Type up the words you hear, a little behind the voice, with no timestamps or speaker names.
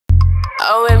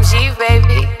OMG,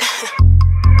 baby.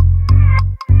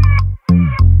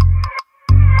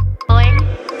 Bling,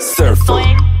 Surfer.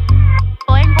 bling,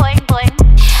 bling, bling, bling.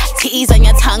 Titties on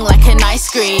your tongue like an ice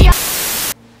cream.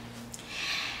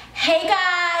 Hey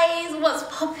guys, what's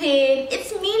poppin'?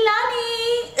 It's me,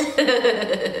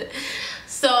 Lani.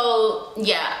 So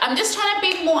yeah, I'm just trying to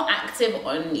be more active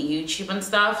on YouTube and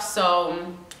stuff. So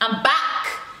I'm back,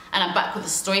 and I'm back with a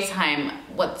story time.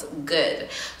 What's good?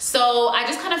 So I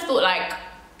just kind of thought, like,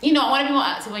 you know, I want to be more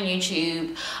active on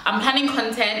YouTube. I'm planning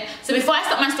content. So before I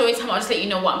start my story time, I'll just let you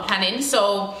know what I'm planning.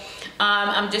 So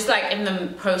I'm just like in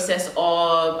the process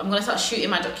of, I'm gonna start shooting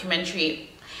my documentary,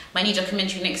 my new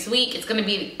documentary next week. It's gonna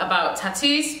be about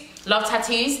tattoos, love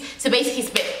tattoos. So basically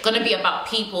it's gonna be about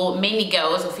people, mainly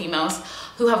girls or females,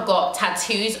 who have got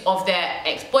tattoos of their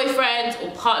ex-boyfriends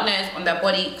or partners on their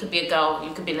body. It could be a girl,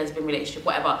 it could be a lesbian relationship,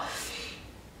 whatever.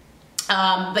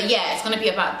 But yeah, it's gonna be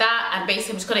about that, and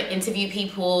basically I'm just gonna interview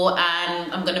people,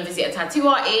 and I'm gonna visit a tattoo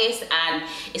artist, and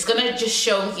it's gonna just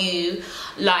show you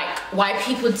like why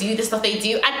people do the stuff they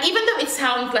do. And even though it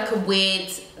sounds like a weird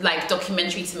like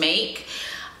documentary to make,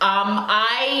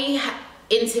 I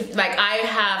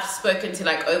have spoken to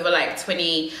like over like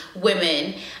 20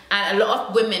 women, and a lot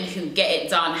of women who get it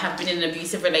done have been in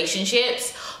abusive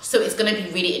relationships. So it's going to be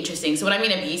really interesting. So when I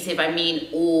mean abusive, I mean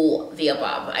all the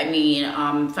above. I mean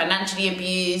financially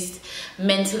abused,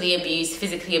 mentally abused,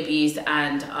 physically abused,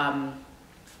 and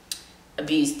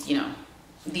abused, you know,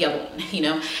 the other one, you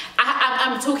know.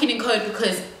 I'm talking in code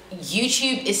because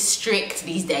YouTube is strict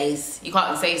these days. You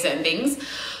can't say certain things.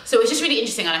 So it's just really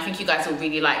interesting, and I think you guys will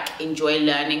really like enjoy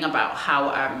learning about how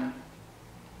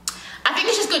I think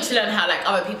it's just good to learn how like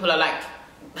other people are like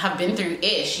have been through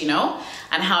ish, you know,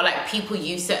 and how like people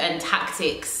use certain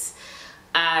tactics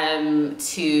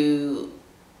to,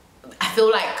 I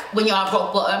feel like when you're at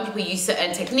rock bottom, people use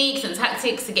certain techniques and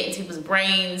tactics to get into people's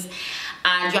brains,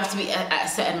 and you have to be at a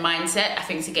certain mindset, I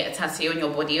think, to get a tattoo on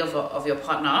your body of your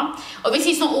partner.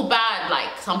 Obviously, it's not all bad.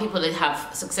 Like, some people that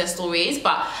have success stories,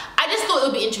 but I just thought it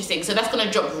would be interesting. So that's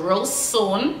gonna drop real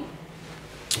soon.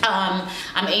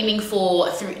 I'm aiming for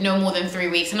no more than 3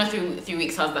 weeks. I know 3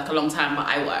 weeks sounds like a long time, but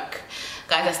I work.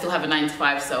 Guys, I still have a 9 to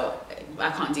 5, so I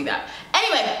can't do that.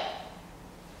 Anyway,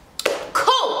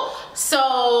 cool.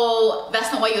 So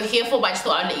that's not what you're here for, but I just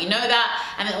thought I'd let you know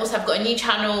that. And then also I've got a new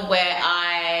channel where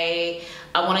I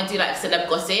want to do like celeb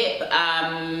gossip.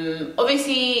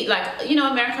 Obviously, like, you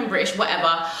know, American, British,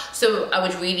 whatever. So I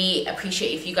would really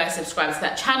appreciate if you guys subscribe to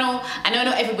that channel. I know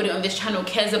not everybody on this channel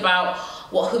cares about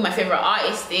who my favorite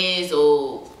artist is,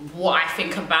 or what I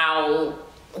think about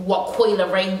what Coyle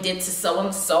Rain did to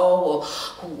so-and-so,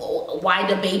 or why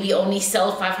the baby only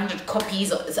sells 500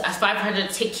 copies, 500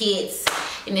 tickets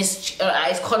in his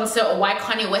concert, or why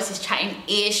Kanye West is chatting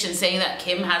ish and saying that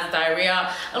Kim has diarrhea,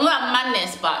 and all that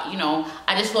madness. But you know,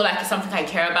 I just feel like it's something I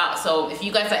care about. So if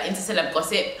you guys are into celeb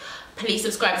gossip, please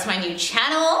subscribe to my new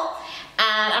channel,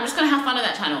 and I'm just gonna have fun on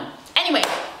that channel. Anyway,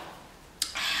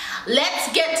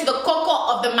 let's get to the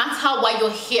cocoa of the matter while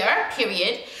you're here,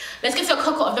 period. Let's get to the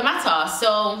cocoa of the matter.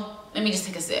 So let me just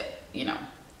take a sip, you know,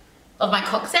 of my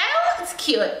cocktail. It's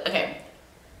cute. Okay.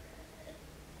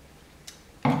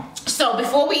 So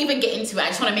before we even get into it, I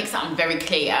just want to make something very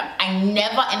clear. I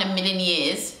never in a million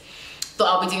years thought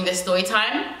I'll be doing this story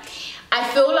time. I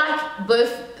feel like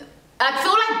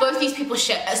both these people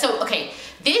share. So okay,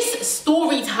 this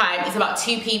story time is about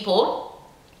 2 people.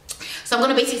 So I'm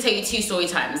gonna basically tell you 2 story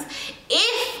times.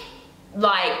 If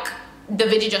like the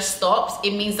video just stops,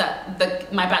 it means that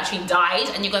my battery died,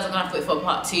 and you guys are gonna have to wait for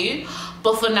part 2.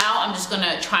 But for now, I'm just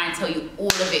gonna try and tell you all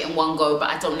of it in one go. But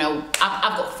I don't know.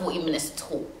 I've got 40 minutes to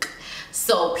talk.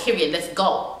 So period. Let's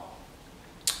go.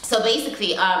 So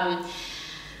basically,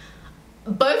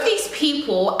 both these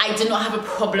people I do not have a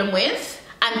problem with,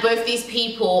 and both these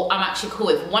people I'm actually cool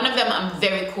with. One of them I'm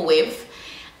very cool with,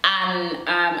 and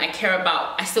I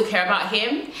still care about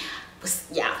him.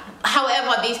 Yeah.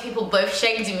 However, these people both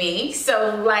shamed me,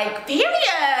 so like,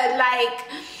 period. Like,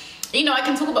 you know, I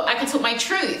can talk my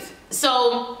truth.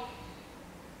 So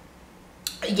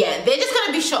yeah, they're just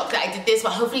gonna be shocked that I did this,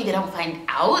 but hopefully they don't find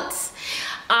out.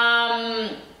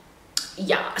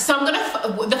 Yeah. So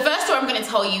the first story I'm gonna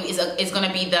tell you is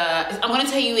gonna be I'm gonna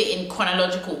tell you it in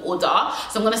chronological order.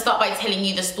 So I'm gonna start by telling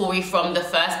you the story from the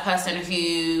first person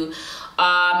who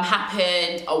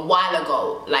happened a while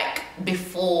ago, like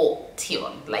before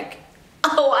Tion, like a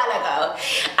while ago.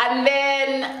 And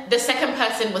then the second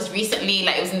person was recently,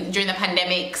 like it was during the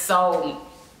pandemic. So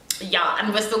yeah,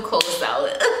 and we're still cool. So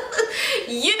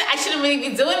you know, I shouldn't really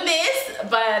be doing this,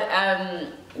 but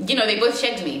you know, they both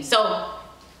shagged me. So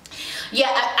Yeah,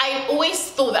 I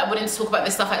always thought that I wouldn't talk about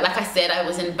this stuff. Like I said, I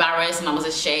was embarrassed and I was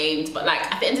ashamed. But like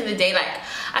at the end of the day, like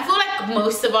I feel like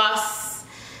most of us,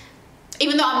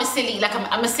 even though I'm a silly, like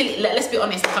I'm a silly, let's be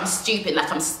honest, like I'm stupid,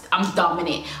 like I'm dumb in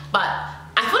it. But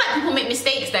I feel like people make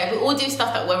mistakes. Like we all do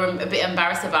stuff that we're a bit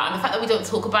embarrassed about, and the fact that we don't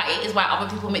talk about it is why other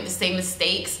people make the same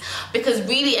mistakes. Because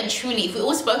really and truly, if we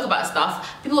all spoke about stuff,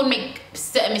 people would make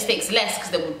certain mistakes less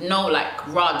because they would know, like,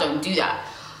 rah, don't do that.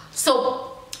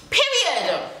 So,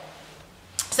 period.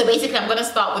 So basically, I'm gonna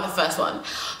start with the first one.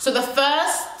 So the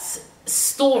first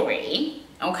story,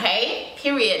 okay,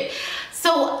 period.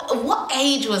 So what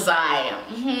age was I?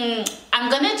 I'm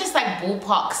gonna just like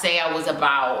ballpark say I was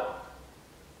about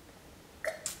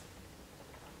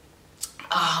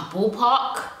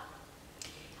ballpark,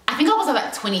 I think I was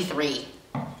like 23.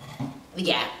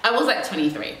 Yeah, I was like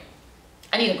 23.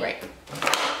 I need a break.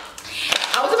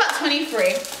 I was about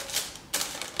 23.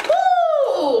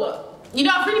 Woo! You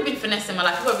know, I've really been finessing my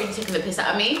life. People are really taking the piss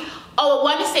out of me. Oh, I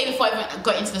want to say before I even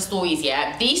got into the stories,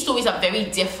 yeah, these stories are very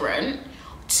different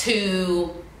to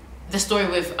the story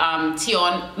with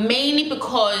Tion, mainly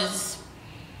because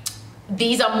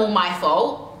these are more my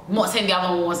fault. I'm not saying the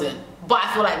other one wasn't. But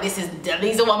I feel like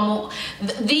these are one more,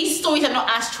 these stories are not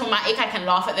as traumatic. I can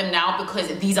laugh at them now because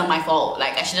these are my fault.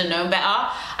 Like I should have known better.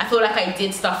 I feel like I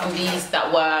did stuff in these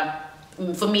that were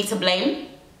for me to blame.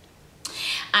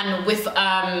 And with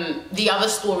the other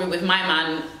story with my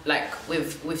man, like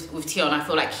with Tion, I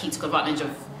feel like he took advantage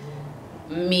of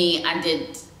me and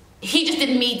he just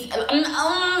did me.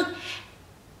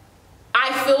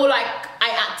 I feel like I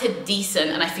acted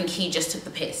decent and I think he just took the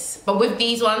piss. But with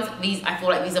these ones, I feel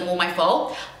like these are more my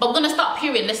fault. But we're gonna start,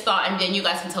 period. Let's start and then you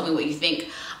guys can tell me what you think.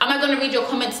 Am I gonna read your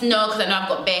comments? No, because I know I've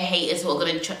got bare haters who are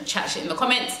gonna chat shit in the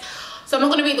comments. So I'm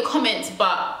not gonna read the comments,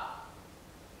 but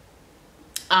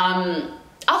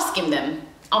I'll skim them.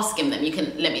 I'll skim them. You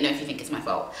can let me know if you think it's my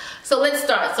fault. So let's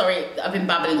start. Sorry, I've been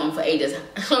babbling on for ages.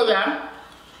 So yeah,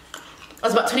 I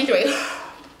was about 23.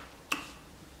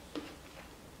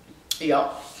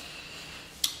 Yup.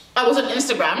 I was on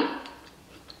Instagram.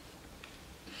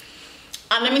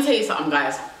 And let me tell you something,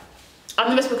 guys. I've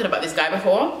never spoken about this guy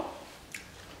before.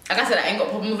 Like I said, I ain't got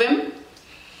a problem with him.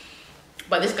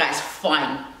 But this guy's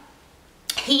fine.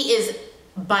 He is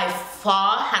by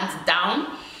far, hands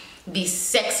down, the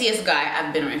sexiest guy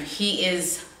I've been with. He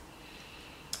is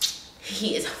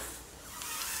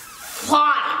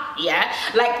fine, yeah?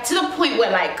 Like, to the point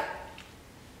where, like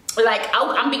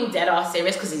I'm being dead ass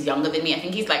serious because he's younger than me. I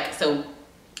think he's like, so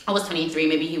I was 23,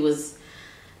 maybe he was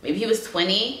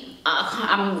 20.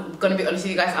 I'm gonna be honest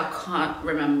with you guys, I can't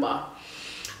remember.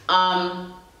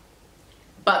 But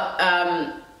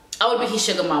I would be his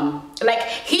sugar mom. Like,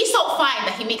 he's so fine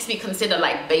that he makes me consider,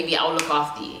 like, baby, I'll look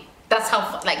after you. That's how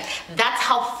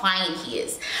fine he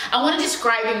is. I want to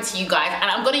describe him to you guys,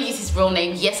 and I'm gonna use his real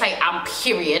name. Yes, I am,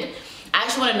 period. I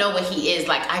actually want to know where he is.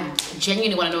 Like, I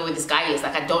genuinely want to know where this guy is.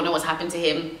 Like, I don't know what's happened to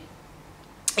him.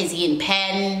 Is he in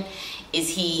pen? Is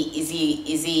he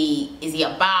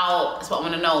about? That's what I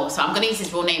want to know. So I'm gonna use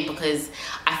his real name because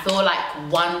I feel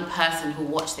like one person who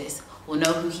watched this will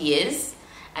know who he is,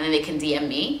 and then they can DM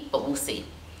me. But we'll see.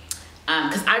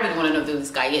 Because I really want to know who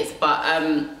this guy is. But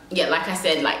yeah, like I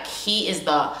said, like he is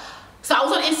the. So I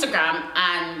was on Instagram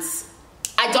and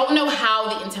I don't know how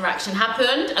the interaction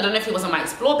happened. I don't know if he was on my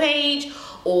explore page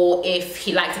or if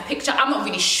he liked a picture. I'm not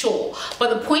really sure. But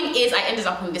the point is, I ended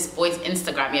up on this boy's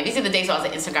Instagram. Yeah, these are the days I was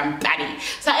an Instagram baddie.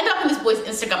 So I ended up on this boy's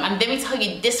Instagram, and let me tell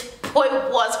you, this boy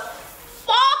was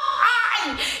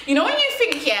fine. You know when you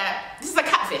think, yeah, this is a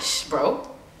catfish, bro.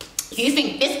 You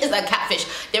think this is a catfish.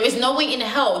 There is no way in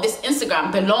hell this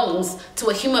Instagram belongs to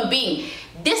a human being.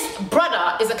 This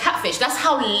brother is a catfish. That's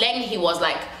how leng he was.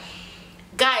 Like,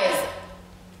 guys,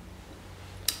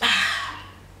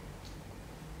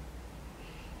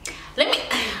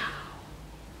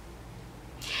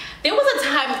 there was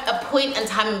a point and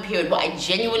time and period where I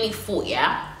genuinely thought,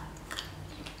 yeah,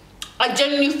 I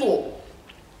genuinely thought,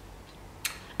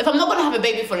 if I'm not gonna have a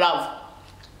baby for love,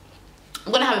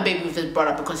 I'm gonna have a baby with his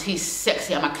brother because he's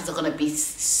sexy and my kids are gonna be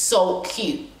so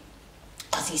cute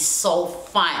because he's so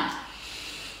fine.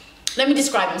 Let me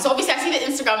describe him. So obviously I see the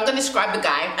Instagram, I'm gonna describe the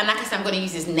guy, and like I said, I'm gonna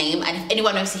use his name, and if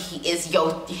anyone knows who he is,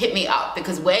 yo, hit me up,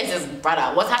 because where's his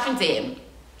brother? What's happened to him?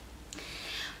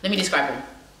 Let me describe him.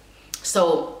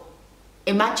 So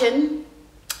imagine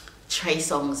Trey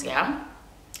Songz, yeah?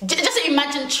 Just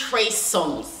imagine Trey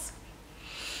Songz.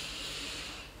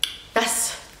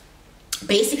 That's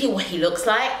basically what he looks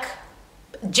like.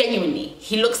 Genuinely,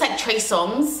 he looks like Trey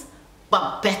Songz,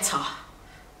 but better.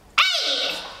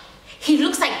 Hey! He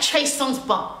looks like Trey Songz,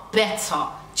 but better.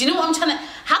 Do you know what I'm trying to...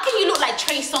 How can you look like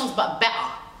Trey Songz, but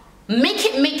better? Make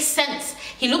it make sense.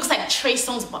 He looks like Trey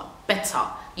Songz, but better.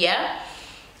 Yeah?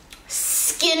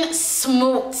 Skin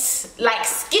smooth. Like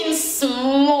skin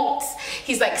smooth.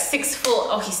 He's like 6 foot.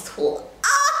 Oh, he's tall.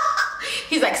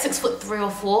 He's like 6'3" or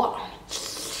 4.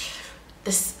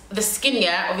 The skin,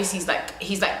 yeah, obviously he's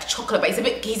like chocolate, but he's a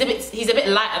bit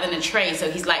lighter than a Trey, so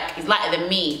he's lighter than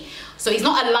me. So he's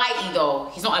not a lighty though.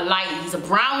 He's not a lighty. He's a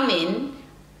browning,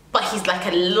 but he's like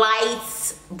a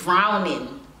light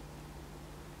browning,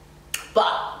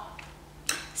 but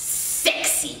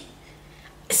sexy.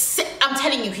 I'm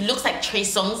telling you, he looks like Trey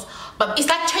Songz, but it's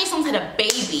like Trey Songz had a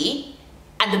baby,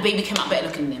 and the baby came out better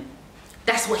looking than him.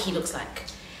 That's what he looks like.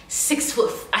 6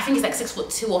 foot. I think he's like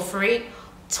 6'2" or 3.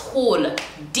 Tall,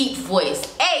 deep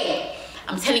voice. Hey,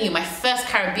 I'm telling you, my first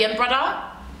Caribbean brother,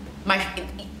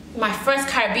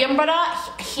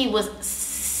 he was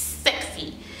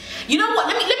sexy. You know what?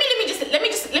 Let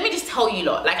me just tell you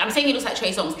lot. Like, I'm saying he looks like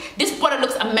Trey Songz. This brother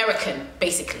looks American,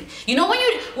 basically. You know when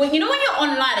you're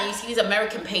online and you see these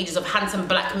American pages of handsome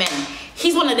black men,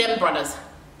 he's one of them brothers.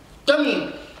 Don't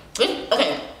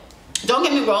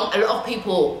get me wrong. A lot of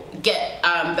people get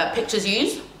their pictures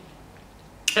used,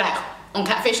 like on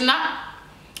Catfish and that.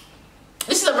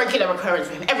 This is a regular occurrence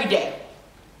for him every day.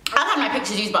 I've had my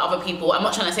pictures used by other people. I'm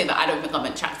not trying to say that I don't think I'm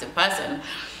an attractive person,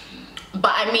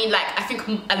 but I mean, like, I think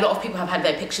a lot of people have had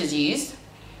their pictures used.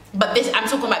 But I'm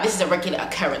talking about, this is a regular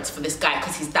occurrence for this guy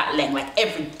because he's that lame. Like,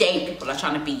 every day people are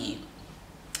trying to be you.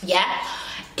 Yeah?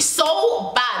 It's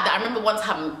so bad that I remember one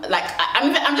time, like, I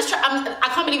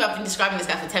can't believe I've been describing this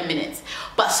guy for 10 minutes.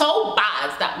 But so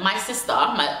bad that my sister,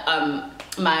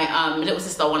 my little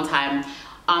sister, one time,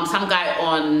 some guy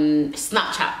on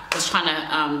Snapchat was trying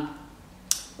to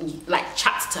like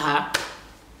chat to her,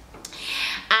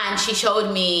 and she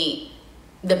showed me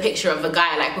the picture of the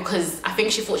guy, like, because I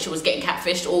think she thought she was getting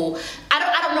catfished, or I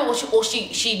don't know, or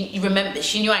she remembered,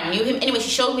 she knew I knew him. Anyway, she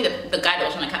showed me the guy that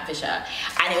was trying to catfish her,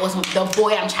 and it was the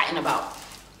boy I'm chatting about.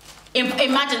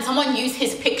 Imagine someone used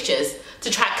his pictures to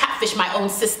try to catfish my own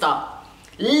sister.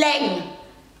 Leng,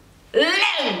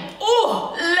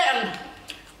 oh,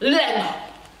 Leng,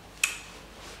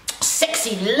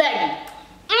 sexy Leng,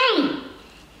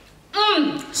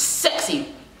 sexy.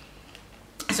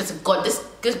 I swear to God,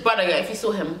 this brother, yeah, if you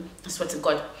saw him, I swear to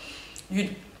God,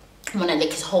 you'd want to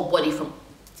lick his whole body from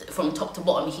top to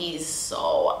bottom. He's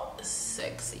so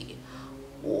sexy.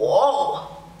 Whoa.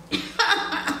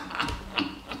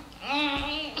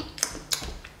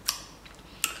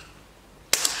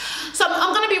 So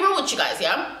I'm gonna be real with you guys,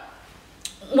 yeah?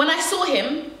 When I saw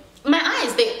him, my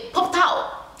eyes, they popped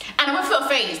out. And I went through a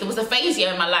phase. There was a phase,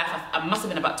 yeah, in my life. I must have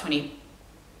been about 20.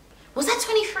 Was that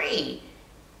 23?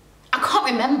 I can't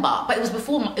remember, but it was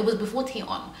before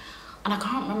T-On. And I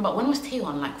can't remember, when was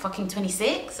T-On? Like fucking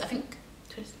 26? I think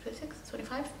 26,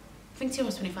 25? I think T-On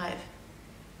was 25.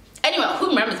 Anyway, who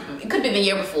remembers? It could be the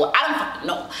year before. I don't fucking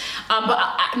know.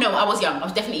 No, I was young. I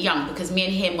was definitely young, because me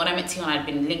and him, when I met T-On, I'd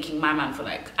been linking my man for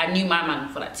like, I knew my man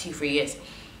for like 2-3 years.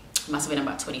 Must have been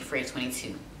about 23,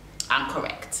 22. I'm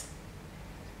correct.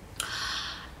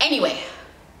 Anyway,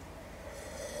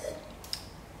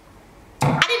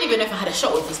 I didn't even know if I had a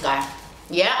shot with this guy.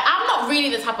 Yeah, I'm not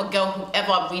really the type of girl who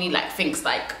ever really like thinks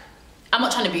like, I'm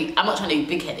not trying to be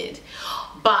big-headed,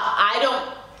 but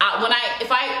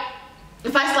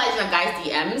if I slide in a guy's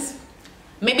DMs,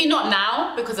 maybe not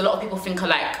now, because a lot of people think are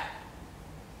like,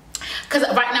 because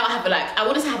right now I have I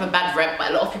wouldn't say I have a bad rep,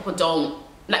 but a lot of people don't,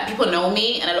 like, people know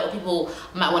me, and a lot of people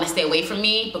might want to stay away from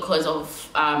me because of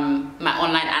my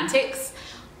online antics.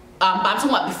 But I'm talking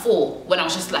about before, when I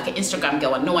was just like an Instagram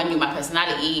girl and no one knew my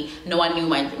personality, no one knew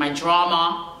my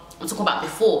drama. I'm talking about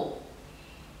before.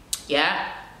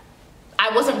 Yeah,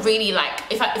 I wasn't really like,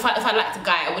 if I liked a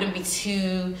guy, I wouldn't be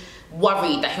too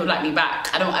worried that he would like me back.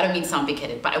 I don't mean to sound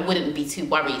big-headed, but I wouldn't be too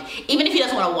worried. Even if he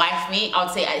doesn't want to wife me, I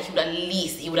would say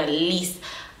he would at least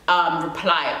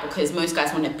reply, because most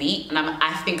guys want to beat, and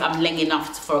I think I'm leng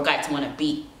enough for a guy to want to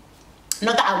beat.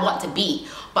 Not that I want to beat,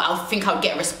 but I think I would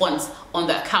get a response on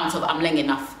the account of I'm leng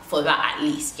enough for that at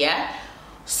least, yeah?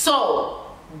 So,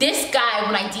 this guy,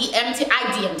 when I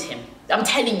DM'd him. I'm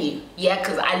telling you, yeah,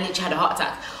 because I literally had a heart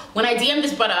attack. When I DM'd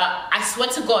this brother, I swear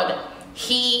to God,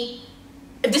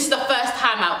 this is the first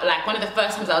time one of the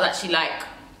first times I was actually like,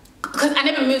 because I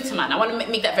never moved to man. I want to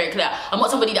make that very clear. I'm not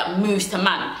somebody that moves to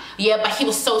man, yeah, but he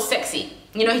was so sexy.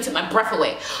 You know, he took my breath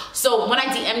away. So, when I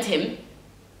DM'd him,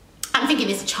 I'm thinking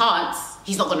there's a chance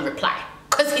he's not going to reply,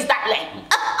 because he's that lame.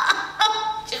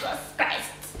 Jesus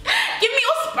Christ. Give me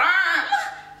your sperm.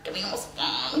 Give me your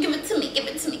sperm. Give it to me. Give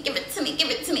it to me. Give it to me. Give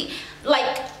it to me.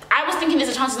 Like, I was thinking there's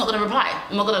a chance he's not going to reply.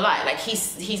 I'm not going to lie. Like,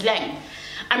 he's lame.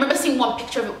 I remember seeing one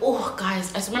picture of him. Oh,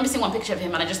 guys, I remember seeing one picture of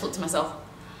him and I just thought to myself,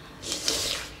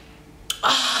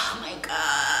 oh my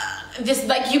God. This,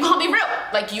 like, you can't be real.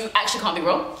 Like, you actually can't be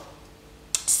real.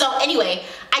 So anyway,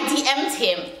 I DM'd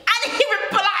him and he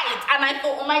replied. And I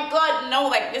thought, oh my God, no,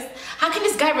 like this, how can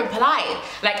this guy reply?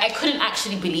 Like, I couldn't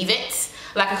actually believe it.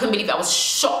 Like, I couldn't believe it. I was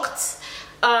shocked.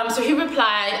 So he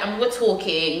replied and we were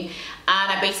talking.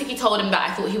 And I basically told him that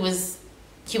I thought he was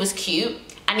cute.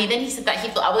 And then he said that he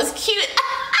thought I was cute.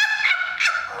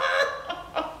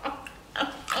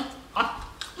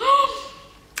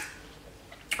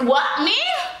 What? Me?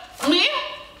 Me?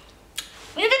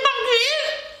 You think I'm cute?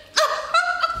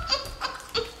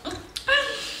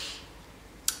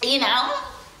 You know?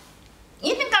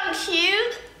 You think I'm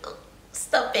cute?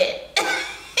 Stop it.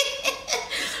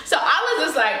 So I was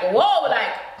just like, whoa,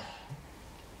 like,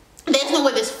 there's no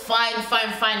way this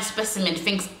fine specimen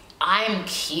thinks I'm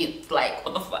cute. Like,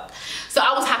 what the fuck? So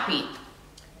I was happy.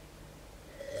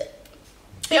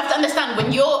 You have to understand,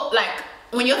 when you're like,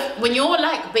 when you're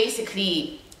like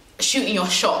basically shooting your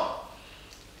shot,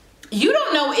 you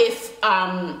don't know if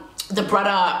the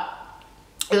brother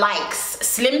likes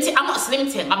slim tin. I'm not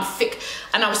slim tin, I'm thick,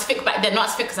 and I was thick back then, not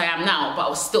as thick as I am now, but I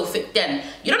was still thick then.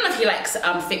 You don't know if he likes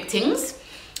thick things.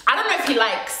 I don't know if he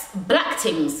likes black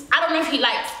things. I don't know if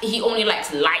he only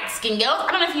likes light skin girls.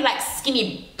 I don't know if he likes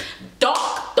skinny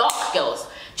dark girls.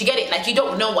 Do you get it? Like, you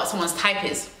don't know what someone's type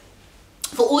is.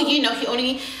 For all you know, he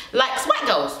only likes white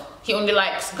girls. He only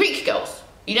likes Greek girls.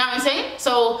 You know what I'm saying?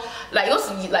 So, like, you're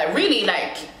like really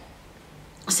like,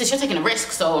 since you're taking a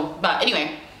risk. So, but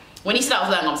anyway, when he said I was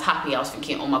lying, I was happy. I was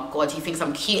thinking, oh my God, he thinks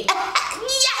I'm cute.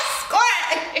 Yes,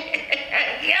 correct.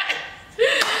 Yes.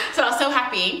 So I was so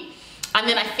happy. And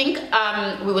then I think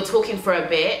we were talking for a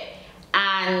bit,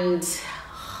 and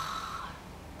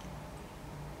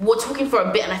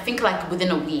I think like within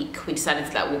a week we decided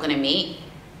to, like, we're gonna meet.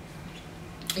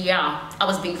 Yeah, I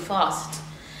was being fast.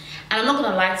 And I'm not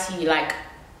gonna lie to you, like,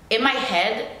 in my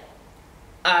head,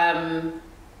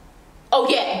 oh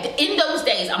yeah, in those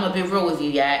days, I'm gonna be real with you,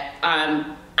 yeah.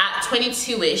 At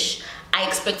 22-ish, I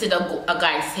expected a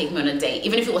guy to take me on a date,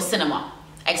 even if it was cinema.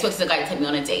 I expected a guy to take me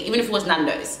on a date, even if it was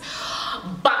Nando's.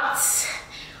 But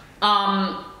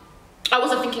I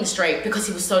wasn't thinking straight because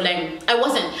he was so lame. I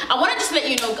wasn't. I want to just let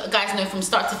you know, guys, know from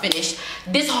start to finish,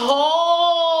 this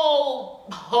whole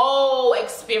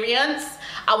experience,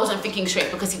 I wasn't thinking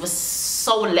straight because he was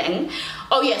so lame.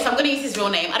 Oh yes, I'm gonna use his real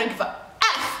name. I don't give a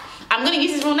F. I'm gonna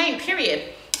use his real name,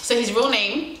 period. So his real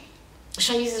name,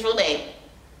 should I use his real name?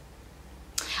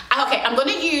 Okay, I'm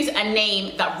gonna use a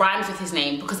name that rhymes with his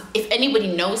name, because if anybody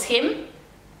knows him,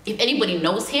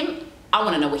 I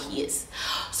want to know what he is.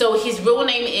 So his real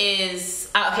name is,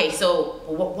 okay, so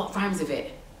what rhymes with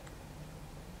it?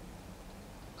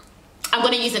 I'm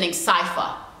going to use the name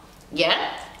Cypher.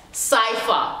 Yeah?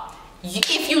 Cypher.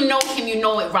 If you know him, you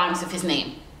know it rhymes with his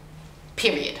name.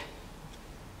 Period.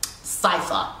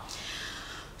 Cypher.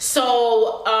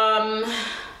 So,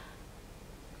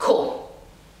 cool.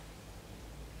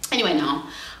 Anyway, now,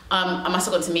 I must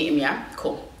have gone to meet him, yeah?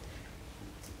 Cool.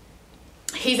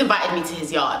 He's invited me to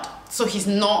his yard. So he's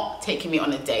not taking me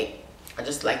on a date. I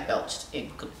just like belched.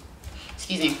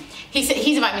 Excuse me. He said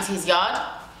he's invited me to his yard.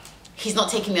 He's not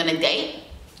taking me on a date.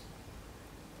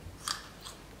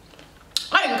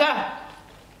 I didn't care.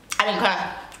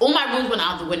 All my rules went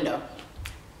out the window.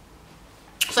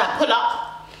 So I pull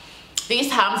up. These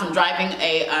times I'm driving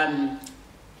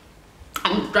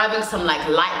some like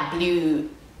light blue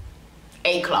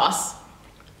A-Class.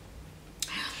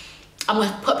 I'm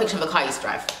gonna put a picture of a car I used to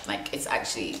drive. Like, it's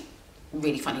actually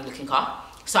really funny looking car.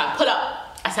 So I pull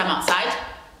up, I say I'm outside.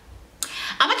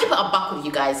 I'm gonna keep it a buck with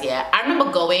you guys, yeah. I remember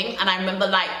going, and I remember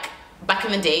like back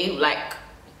in the day, like,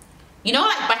 you know,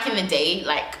 like back in the day,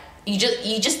 like you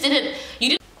didn't.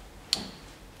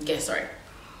 Yeah, sorry.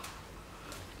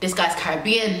 This guy's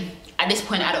Caribbean. At this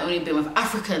point, I'd only been with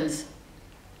Africans,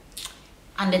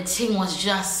 and the thing was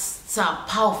just so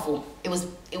powerful. It was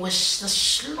just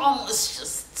strong.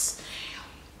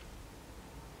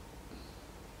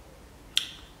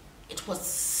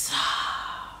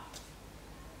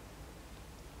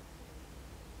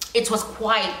 It was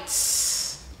quite,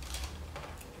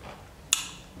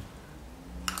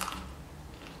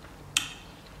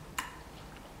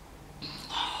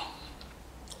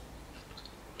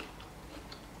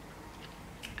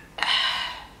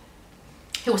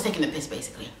 he was taking the piss,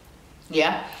 basically.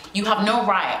 Yeah, you have no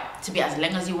right to be as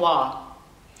lame as you are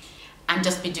and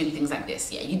just be doing things like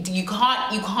this. Yeah, you can't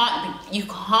be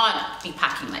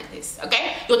packing like this.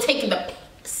 Okay, you're taking the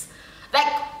piss.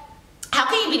 Like, how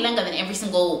can you be longer than every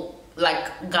single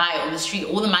like guy on the street,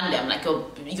 all the man them, like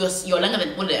you're longer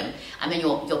than all of them, and then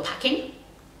you're packing.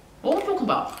 What are we talking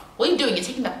about? What are you doing? You're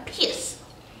taking that piss.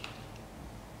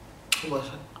 It was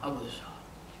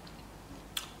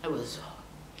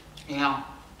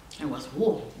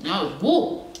woo. No, it was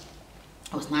woo.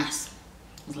 It was nice.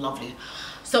 It was lovely.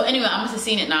 So anyway, I must have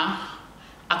seen it now.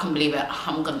 I couldn't believe it.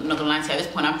 I'm not gonna lie to you. At this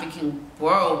point, I'm thinking,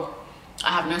 bro,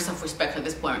 I have no self-respect at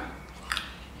this point.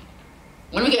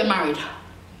 When we get married,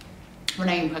 when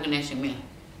are you impregnating me?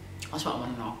 That's what I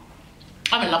want to know.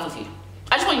 I'm in love with you.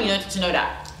 I just want you to know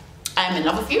that I am in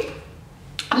love with you.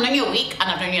 I've known you a week and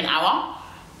I've known you an hour,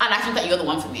 and I think that you're the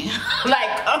one for me.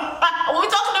 Like, what are we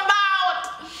talking about?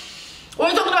 What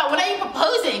are we talking about? When are you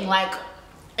proposing? Like,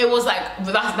 it was like,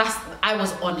 I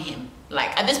was on him.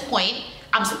 Like, at this point,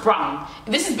 I'm sprung.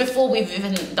 This is before we've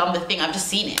even done the thing. I've just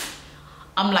seen it.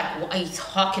 I'm like, what are you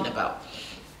talking about?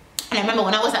 And I remember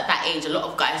when I was at that age, a lot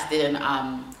of guys didn't,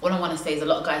 what I want to say is a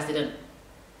lot of guys didn't,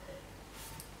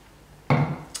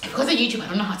 because of YouTube, I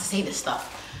don't know how to say this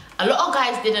stuff. A lot of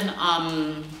guys didn't,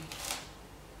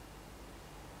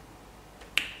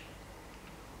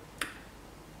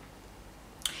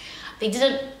 they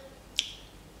didn't,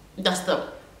 that's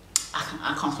the,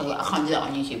 I can't say it, I can't do that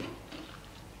on YouTube.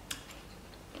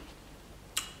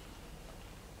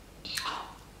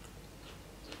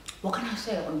 What can I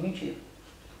say on YouTube?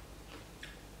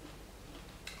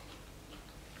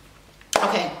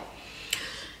 Okay.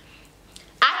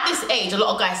 At this age, a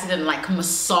lot of guys didn't like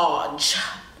massage.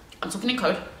 I'm talking in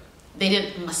code. They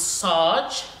didn't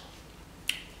massage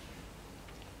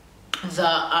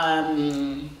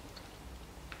the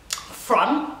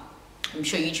front. I'm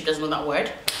sure YouTube doesn't know that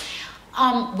word.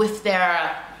 With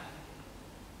their,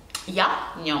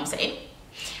 yeah, you know what I'm saying?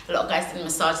 A lot of guys didn't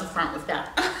massage the front with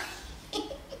that.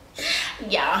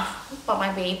 Yeah, but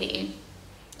my baby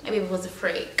was a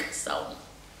freak, so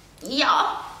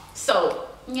yeah. So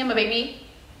yeah, my baby,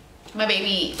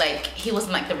 like, he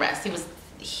wasn't like the rest. He was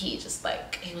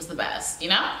the best, you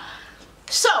know.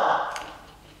 So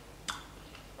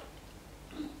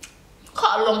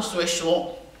cut a long story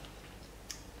short,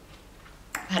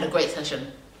 I had a great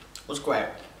session. It was great.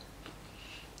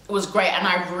 It was great, and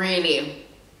I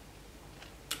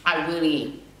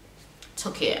really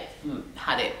took it,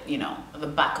 had it, you know, at the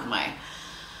back of my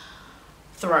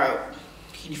throat,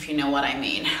 if you know what I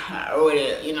mean.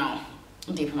 Really, you know,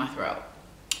 deep in my throat.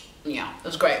 Yeah, it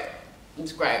was great. It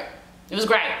was great. It was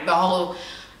great. The whole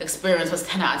experience was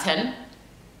 10 out of 10. And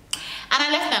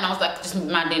I left there and I was like just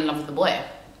madly in love with the boy.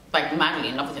 Like madly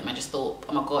in love with him. I just thought,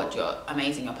 oh my God, you're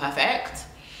amazing, you're perfect.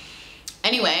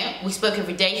 Anyway, we spoke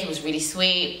every day. He was really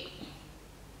sweet.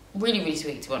 Really, really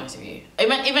sweet, to be honest with you.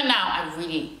 Even now,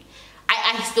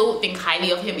 I still think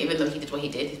highly of him, even though he did what he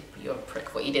did. You're a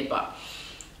prick what he did, but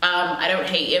I don't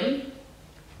hate him.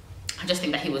 I just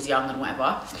think that he was young and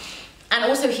whatever. And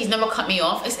also, he's never cut me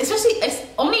off. It's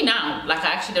only now, like,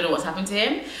 I actually don't know what's happened to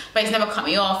him, but he's never cut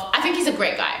me off. I think he's a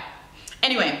great guy.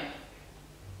 Anyway,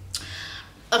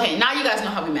 okay, now you guys know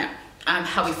how we met and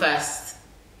how we first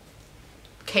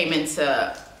came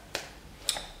into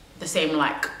the same,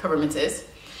 like, perimeters.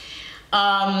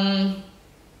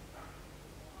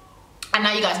 And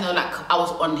now you guys know, like, I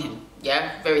was on him.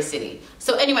 Yeah, very silly.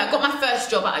 So anyway, I got my first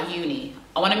job at a uni.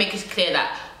 I want to make it clear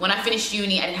that when I finished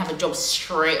uni, I didn't have a job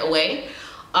straight away.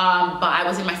 But I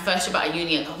was in my first job at a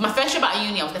uni. My first job at a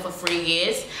uni, I was there for 3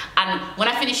 years. And when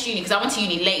I finished uni, because I went to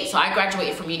uni late, so I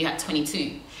graduated from uni at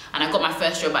 22. And I got my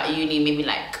first job at a uni maybe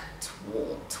like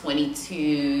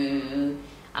 22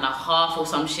 and a half or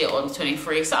some shit, or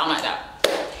 23, something like that.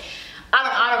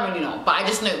 I don't really know, but I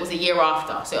just know it was a year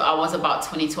after. So I was about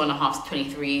 22 and a half,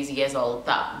 23 years old,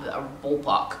 that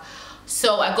ballpark.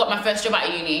 So I got my first job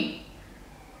at uni.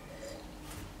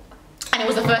 And it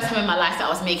was the first time in my life that I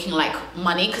was making like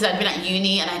money, because I'd been at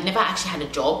uni and I'd never actually had a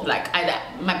job. Like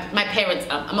my parents,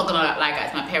 I'm not gonna lie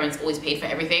guys, my parents always paid for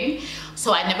everything.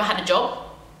 So I never had a job.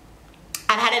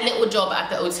 I had a little job at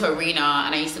the O2 Arena,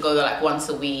 and I used to go there like once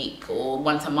a week or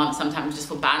once a month, sometimes just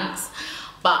for bands.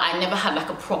 But I never had like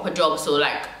a proper job. So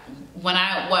like when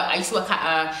I used to work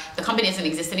at the company doesn't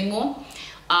exist anymore.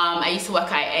 I used to work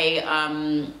at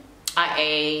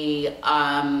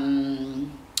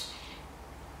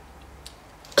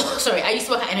sorry, I used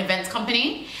to work at an events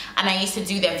company, and I used to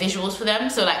do their visuals for them.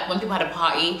 So like when people had a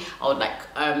party, I would like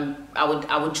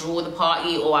I would draw the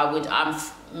party, or I would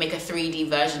make a 3D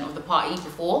version of the party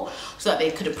before, so that they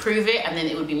could approve it, and then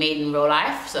it would be made in real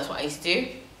life. So that's what I used to do.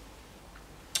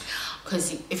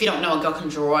 Because if you don't know, a girl can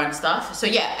draw and stuff. So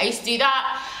yeah, I used to do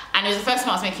that. And it was the first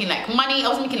time I was making like money. I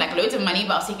was making like loads of money,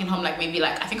 but I was taking home like maybe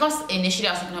like, I think I was taking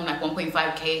home like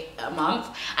 1.5k a month,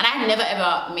 and I had never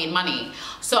ever made money.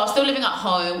 So I was still living at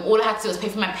home. All I had to do was pay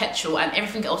for my petrol, and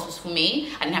everything else was for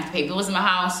me. I didn't have to pay bills in my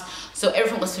house, so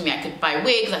everything was for me. I could buy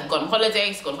wigs, I could go on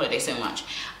holiday so much.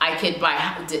 I could buy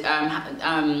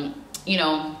you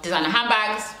know, designer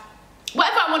handbags,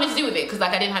 whatever I wanted to do with it, because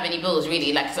like I didn't have any bills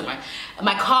really. Like, so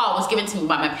my car was given to me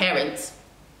by my parents.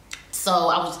 So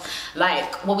I was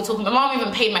like, what we talking about? My mom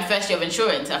even paid my first year of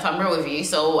insurance, if I'm real with you.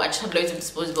 So I just had loads of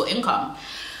disposable income.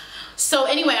 So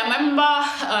anyway, I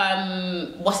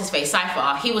remember, what's his face,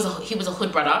 Cypher. He was a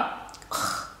hood brother.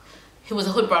 He was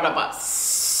a hood brother, but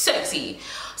sexy.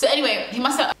 So anyway, he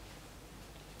must have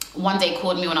one day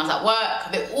called me when I was at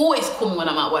work. They always call me when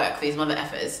I'm at work, these mother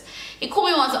effers. He called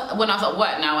me when I was at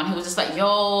work now, and he was just like,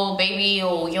 yo, baby,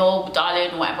 or yo,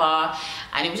 darling, whatever.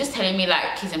 And he was just telling me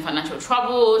like he's in financial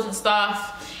troubles and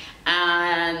stuff.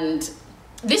 And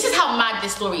this is how mad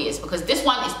this story is, because this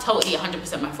one is totally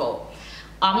 100% my fault.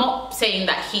 I'm not saying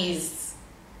that he's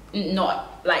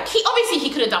not, like, obviously he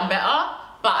could have done better,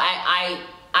 but I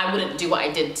wouldn't do what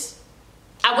I did.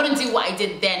 I wouldn't do what I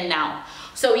did then now.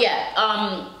 So yeah,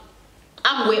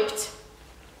 I'm whipped.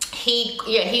 He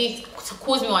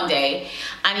calls me one day,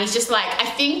 and he's just like, I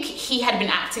think he had been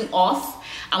acting off.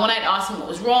 And when I'd asked him what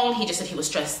was wrong, he just said he was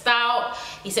stressed out.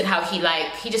 He said how he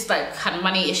just like had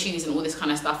money issues and all this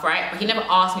kind of stuff, right? But he never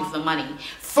asked me for the money,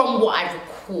 from what I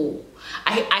recall.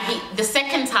 The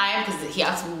second time, because he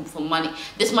asked me for money,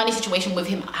 this money situation with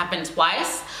him happened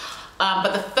twice.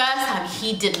 But the first time,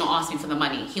 he did not ask me for the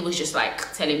money. He was just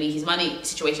like telling me his money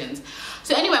situations.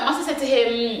 So anyway, I must have said to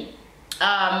him,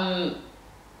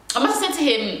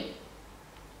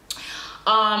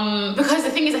 because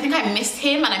the thing is, I think I missed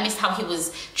him, and I missed how he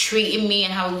was treating me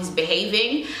and how he was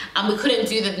behaving, and we couldn't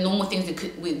do the normal things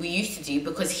we used to do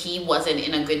because he wasn't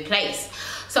in a good place.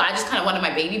 So I just kind of wanted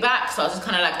my baby back. So I was just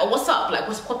kind of like, oh, what's up? Like,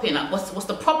 what's popping? Like, what's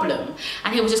the problem?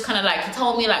 And he was just kind of like, he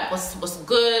told me like what's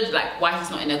good, like why he's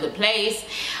not in a good place.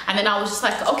 And then I was just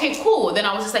like, okay, cool. Then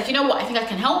I was just like, you know what? I think I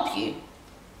can help you.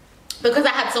 Because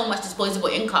I had so much disposable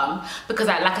income, because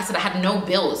like I said, I had no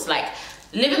bills. Like,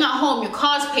 living at home, your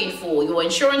car's paid for, your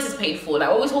insurance is paid for, like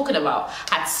what we're talking about.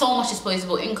 I had so much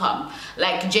disposable income.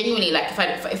 Like, genuinely, like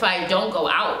if I don't go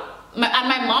out,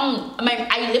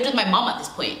 I lived with my mom at this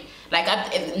point. Like,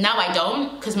 now I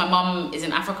don't, because my mom is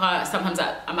in Africa. Sometimes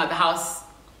I'm at the house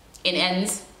in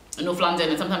Ends, in North London,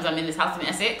 and sometimes I'm in this house in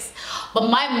Essex. But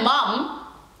my mom,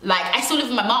 like, I still live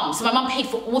with my mom, so my mom paid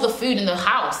for all the food in the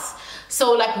house.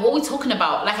 So like, what we're talking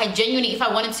about, like, I genuinely, if I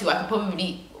wanted to, I could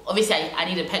probably, obviously I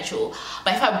needed petrol,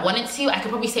 but if I wanted to, I could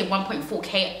probably save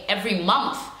 1.4k every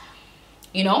month,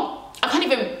 you know? I can't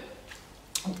even,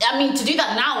 I mean, to do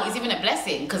that now is even a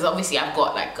blessing, because obviously I've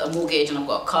got like a mortgage, and I've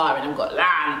got a car, and I've got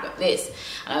land, I've got this,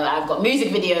 and I've got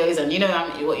music videos, and you know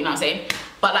what I'm saying?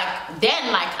 But like,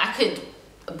 then like, I could,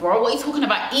 bro, what are you talking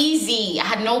about? Easy. I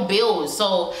had no bills,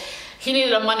 so he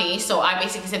needed the money, so I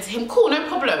basically said to him, cool, no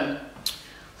problem.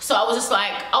 So I was just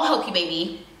like, I'll help you,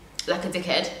 baby, like a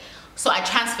dickhead. So I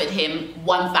transferred him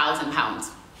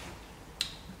 £1,000.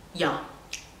 Yeah.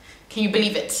 Can you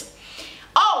believe it?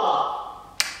 Oh!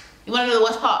 You wanna know the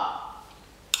worst part?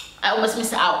 I almost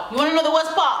missed it out. You wanna know the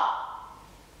worst part?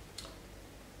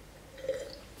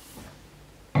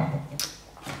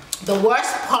 The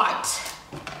worst part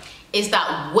is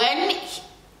that when...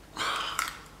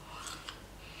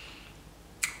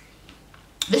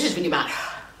 This is really bad.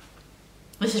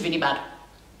 This is really bad.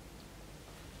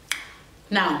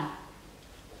 Now,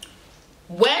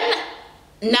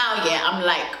 yeah, I'm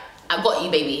like, I got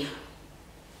you, baby.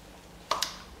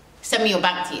 Send me your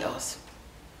bank details.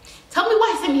 Tell me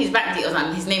why he sent me his bank details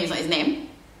and his name is not his name.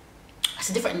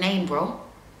 It's a different name, bro.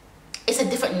 It's a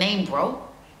different name, bro.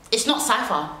 It's not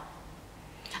Cypher.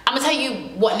 I'm gonna tell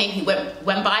you what name he went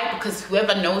by, because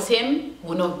whoever knows him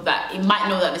will know that, it might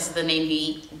know that this is the name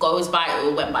he goes by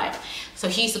or went by. So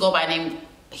he used to go by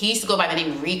the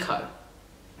name Rico.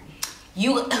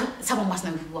 Someone must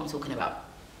know who I'm talking about.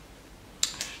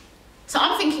 So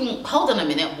I'm thinking, hold on a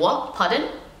minute, what? Pardon?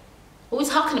 What are we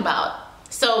talking about?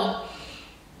 So,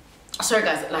 sorry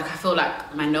guys, like I feel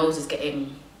like my nose is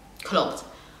getting clogged.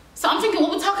 So I'm thinking,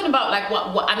 what we're talking about, like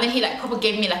what? And then he like probably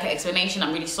gave me like an explanation.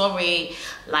 I'm really sorry.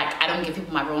 Like, I don't give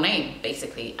people my real name,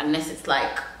 basically, unless it's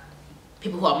like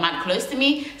people who are mad close to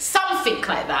me, something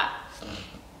like that.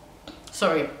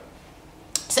 Sorry.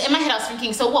 So in my head I was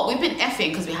thinking, so what? We've been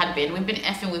effing, because we had been. We've been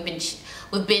effing. We've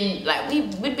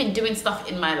been doing stuff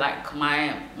in my like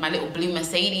my little blue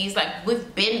Mercedes. Like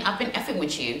I've been effing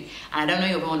with you, and I don't know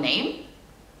your real name.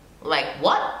 Like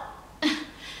what?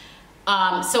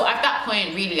 So at that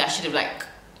point, really, I should have like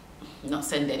not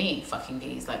send any fucking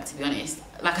D's, like, to be honest.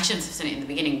 Like, I shouldn't have sent it in the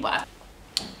beginning, but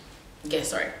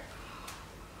sorry.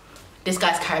 This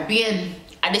guy's Caribbean.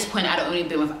 At this point, I'd only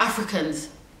been with Africans,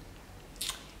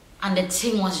 and the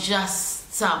thing was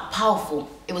just so powerful.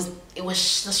 It was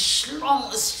just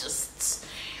strong.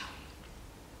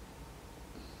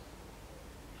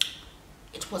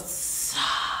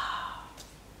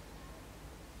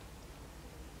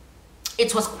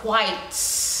 It was quite.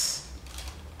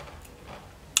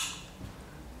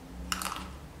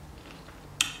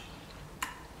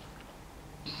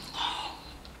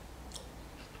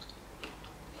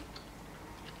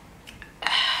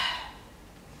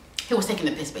 He was taking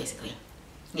the piss, basically.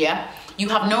 Yeah, you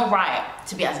have no right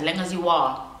to be as lame as you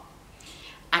are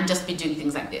and just be doing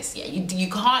things like this. Yeah, you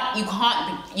can't be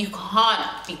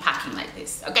packing like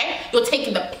this. Okay, you're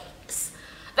taking the piss.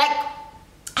 Like,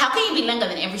 how can you be longer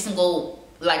than every single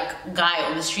like guy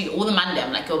on the street, all the man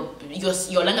them? Like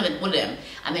you're longer than all of them,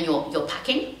 and then you're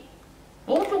packing.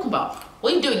 What are we talking about?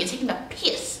 What are you doing? You're taking the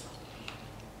piss.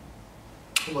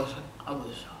 It was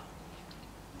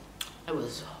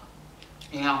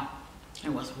yeah.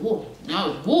 It was woo.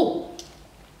 No, it was woo.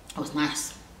 It was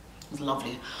nice. It was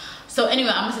lovely. So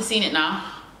anyway, I must have seen it now.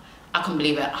 I couldn't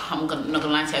believe it. I'm not gonna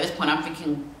lie to you. At this point, I'm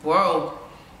thinking, bro,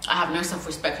 I have no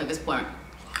self-respect at this point.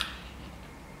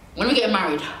 When we get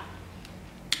married,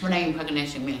 when are you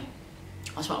impregnating me?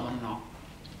 That's what I want to know.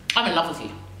 I'm in love with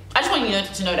you. I just want you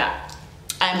to know that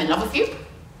I am in love with you.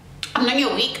 I've known you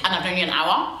a week and I've known you an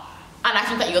hour, and I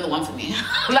think that you're the one for me.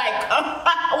 Like,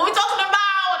 what are we talking about?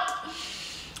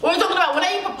 What are we talking about? When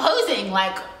are you proposing?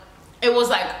 Like, it was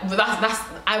like,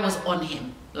 I was on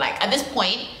him. Like, at this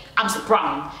point, I'm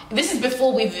sprung. This is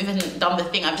before we've even done the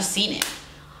thing. I've just seen it.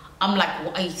 I'm like,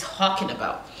 what are you talking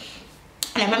about?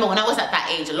 And I remember when I was at that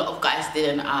age, a lot of guys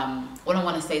didn't, what I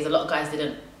want to say is a lot of guys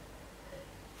didn't,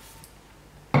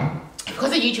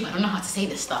 because of YouTube, I don't know how to say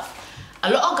this stuff. A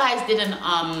lot of guys didn't,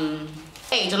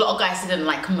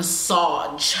 like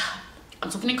massage. I'm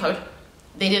talking in code.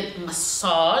 They didn't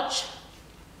massage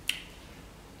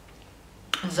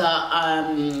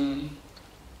the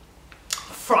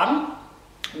front.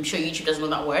 I'm sure YouTube doesn't know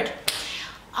that word.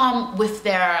 With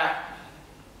their,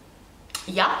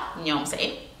 yeah, you know what I'm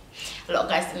saying? A lot of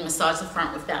guys didn't massage the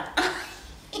front with that.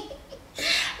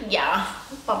 Yeah,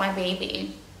 but my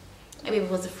baby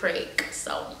was a freak,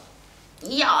 so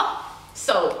yeah.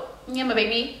 So yeah, my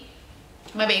baby,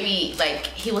 like,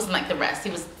 he wasn't like the rest.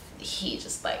 He was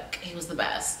the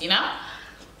best, you know?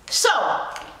 So,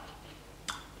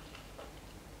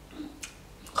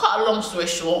 cut a long story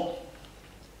short,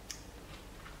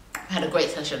 I had a great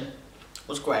session. It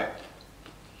was great.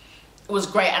 It was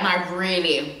great, and I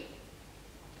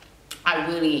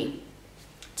really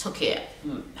took it,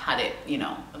 had it, you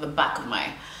know, at the back of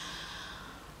my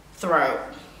throat,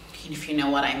 if you know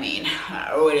what I mean.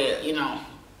 Really, you know,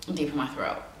 deep in my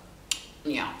throat.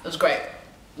 Yeah, it was great.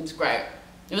 It was great.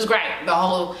 It was great. The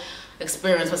whole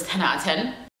experience was 10 out of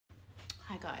 10.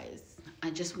 Hi guys,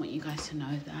 I just want you guys to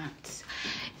know that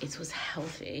it was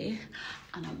healthy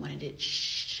and I wanted it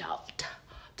shoved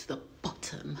to the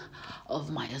bottom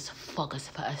of my esophagus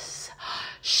first.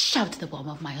 Shoved to the bottom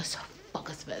of my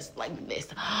esophagus first, like this.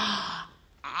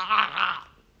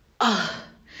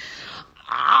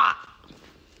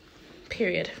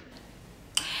 Period.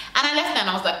 And I left there and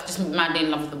I was like, just madly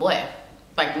in love with the boy.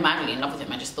 Like, madly in love with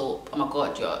him. I just thought, oh my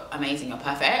God, you're amazing, you're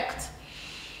perfect.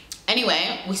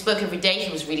 Anyway, we spoke every day.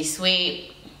 He was really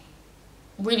sweet.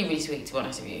 Really, really sweet, to be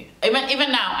honest with you.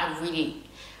 Even now,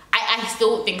 I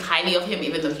still think highly of him,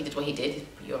 even though he did what he did.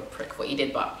 You're a prick for what he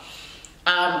did, but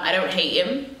I don't hate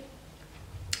him.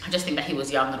 I just think that he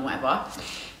was young and whatever.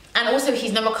 And also,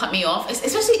 he's never cut me off.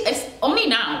 It's only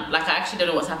now, like, I actually don't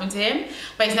know what's happened to him,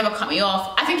 but he's never cut me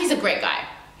off. I think he's a great guy.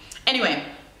 Anyway,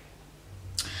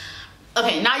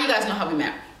 okay, now you guys know how we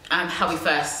met and how we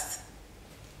first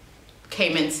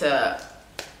came into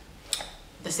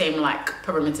the same, like,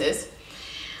 perimeters.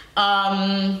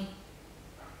 And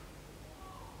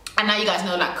now you guys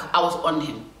know, like, I was on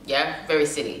him. Yeah, very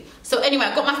silly. So anyway,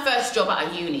 I got my first job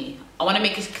at a uni. I want to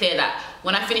make it clear that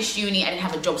when I finished uni, I didn't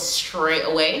have a job straight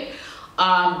away.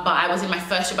 But I was in my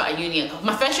first job at a uni.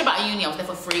 My first job at a uni, I was there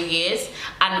for 3 years.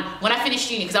 And when I finished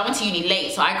uni, because I went to uni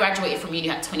late, so I graduated from uni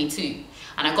at 22.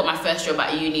 And I got my first job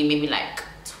at a uni maybe like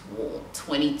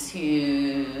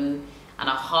 22 and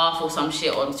a half or some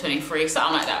shit, or 23,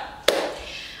 something like that.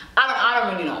 I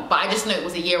don't really know, but I just know it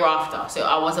was a year after. So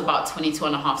I was about 22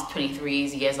 and a half to 23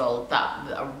 years old, that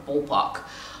ballpark.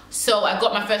 So I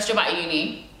got my first job at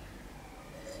uni.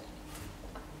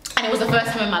 And it was the first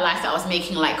time in my life that I was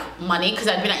making like money, because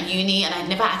I'd been at uni and I'd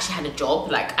never actually had a job.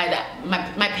 Like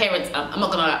my parents, I'm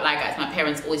not gonna lie guys, my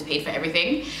parents always paid for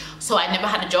everything, so I never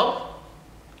had a job.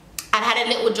 I had a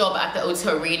little job at the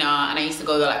O2 Arena, and I used to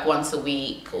go there like once a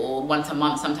week or once a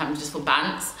month sometimes, just for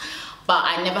bands, but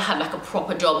I never had like a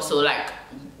proper job. So like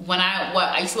when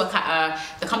I used to work at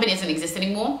the company doesn't exist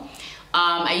anymore.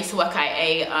 I used to work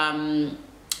at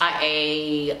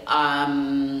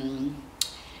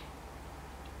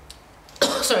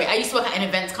sorry, I used to work at an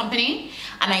events company,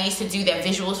 and I used to do their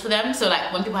visuals for them. So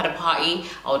like when people had a party,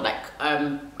 I would like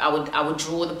I would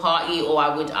draw the party, or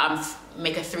I would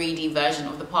make a 3D version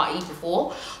of the party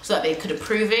before, so that they could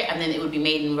approve it, and then it would be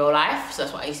made in real life. So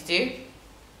that's what I used to do,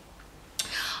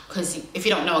 because if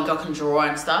you don't know, a girl can draw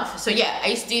and stuff. So yeah, I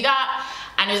used to do that.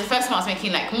 And it was the first time I was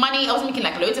making like money. I was making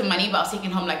like loads of money, but I was taking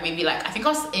home like maybe like, I think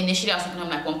initially I was taking home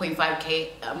like 1.5k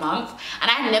a month, and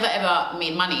I had never ever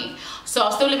made money. So I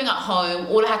was still living at home.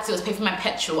 All I had to do was pay for my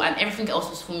petrol, and everything else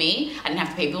was for me. I didn't have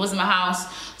to pay bills in my house,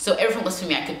 so everything was for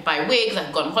me. I could buy wigs, I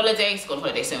could go on holidays,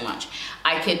 so much.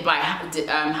 I could buy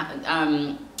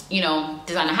you know,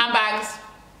 designer handbags,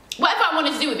 whatever I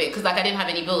wanted to do with it, because like I didn't have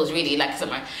any bills really. Like, so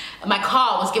my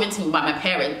car was given to me by my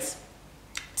parents.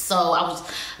 So I was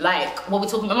like, what we're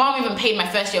talking about, my mom even paid my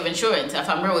first year of insurance, if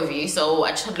I'm real with you. So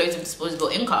I just had loads of disposable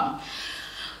income.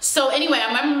 So anyway, I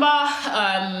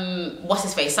remember, what's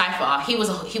his face, Cypher. He was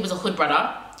a hood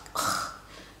brother.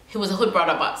 He was a hood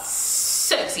brother, but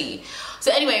sexy.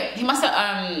 So anyway, he must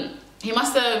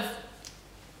have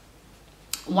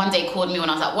one day called me when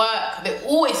I was at work. They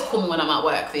always call me when I'm at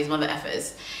work, these mother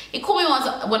effers. He called me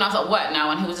when I was at work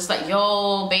now, and he was just like,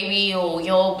 yo baby, or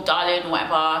yo darling,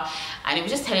 whatever. And he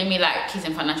was just telling me like he's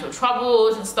in financial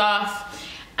troubles and stuff.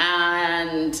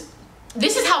 And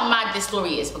this is how mad this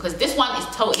story is, because this one is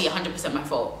totally 100% my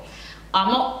fault. I'm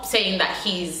not saying that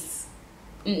he's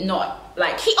not,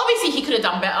 like, he could have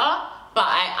done better, but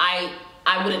I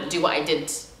wouldn't do what I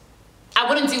did. I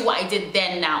wouldn't do what I did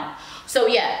then now. So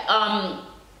yeah,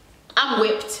 I'm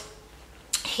whipped.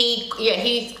 He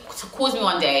calls me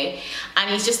one day, and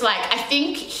he's just like, I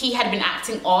think he had been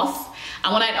acting off.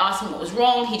 And when I'd asked him what was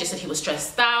wrong, he just said he was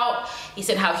stressed out. He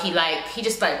said how he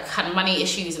just like had money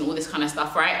issues and all this kind of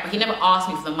stuff, right? But he never asked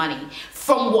me for the money,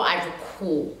 from what I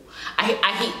recall.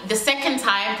 The second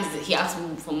time, because he asked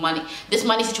me for money, this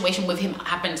money situation with him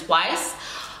happened twice.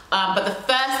 But the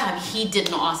first time, he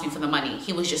did not ask me for the money.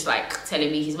 He was just like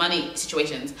telling me his money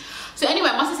situations. So anyway,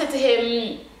 I must have said to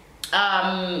him,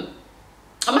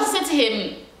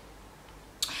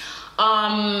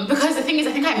 because the thing is,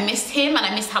 I think I missed him, and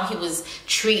I missed how he was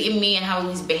treating me and how he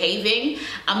was behaving,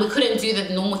 and we couldn't do the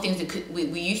normal things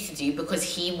we used to do because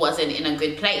he wasn't in a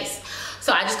good place.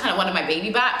 So I just kind of wanted my baby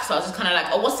back. So I was just kind of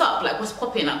like, oh, what's up? Like, what's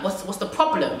popping? Like, what's the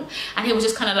problem? And he was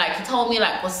just kind of like, he told me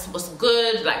like what's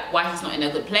good, like why he's not in a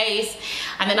good place.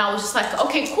 And then I was just like,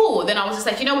 okay, cool. Then I was just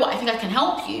like, you know what? I think I can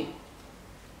help you.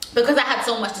 Because I had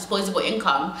so much disposable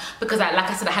income, because like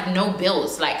I said, I had no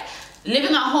bills. Like,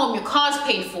 living at home, your car's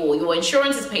paid for, your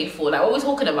insurance is paid for, like what we're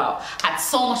talking about. I had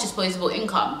so much disposable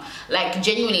income. Like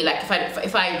genuinely, like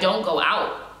if I don't go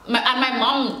out,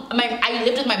 I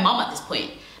lived with my mom at this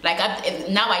point. Like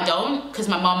now I don't, because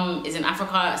my mom is in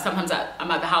Africa. Sometimes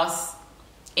I'm at the house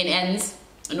in Ends,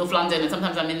 in North London, and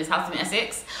sometimes I'm in this house in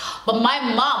Essex. But my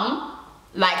mom,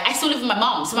 like I still live with my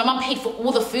mom, so my mom paid for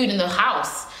all the food in the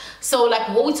house. So like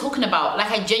what we're talking about,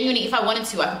 like I genuinely, if I wanted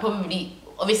to, I could probably,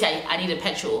 obviously I needed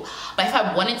petrol, but if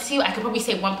I wanted to, I could probably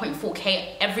save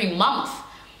 1.4k every month,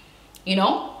 you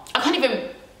know? I can't even,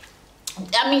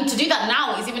 I mean, to do that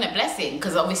now is even a blessing,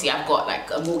 because obviously I've got like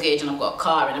a mortgage, and I've got a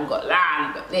car, and I've got land,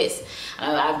 I've got this,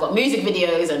 and I've got music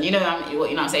videos, and you know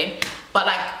what I'm saying? But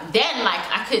like then, like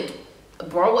I could,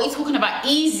 bro, what are you talking about?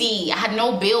 Easy. I had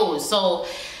no bills, so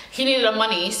he needed the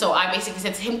money, so I basically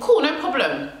said to him, cool, no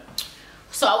problem.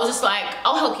 So I was just like,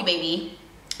 I'll help you, baby,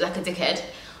 like a dickhead.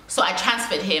 So I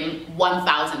transferred him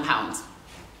 £1,000.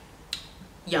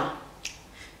 Yeah.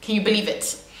 Can you believe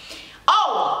it?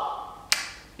 Oh!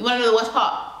 You wanna know the worst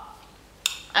part?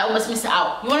 I almost missed it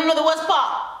out. You wanna know the worst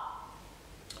part?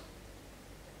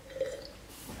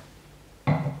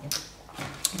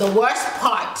 The worst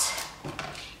part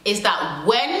is that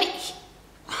when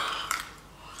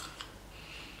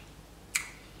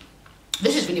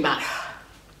this is really bad.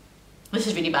 This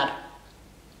is really bad.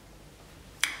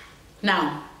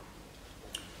 Now,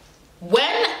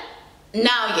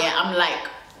 yeah, I'm like,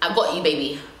 I got you,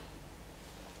 baby.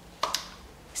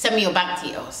 Send me your bank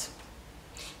details.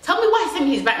 Tell me why he sent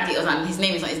me his bank details and his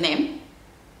name is not his name.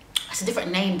 It's a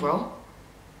different name, bro.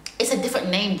 It's a different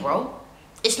name, bro.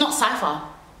 It's not Cypher.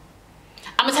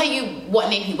 I'm gonna tell you what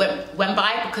name he went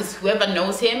by, because whoever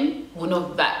knows him will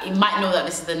know that, it might know that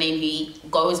this is the name he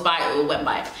goes by or went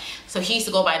by. So he used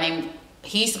to go by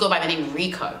the name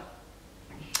Rico.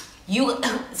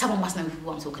 Someone must know who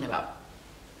I'm talking about.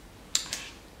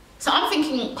 So I'm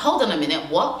thinking, hold on a minute,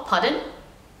 what? Pardon?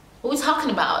 What are we talking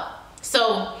about?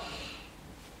 So,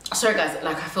 sorry guys,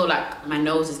 like I feel like my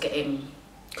nose is getting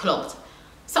clogged.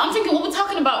 So I'm thinking, what we're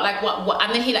talking about, like what,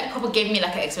 and then he like probably gave me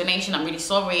like an explanation. I'm really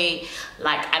sorry,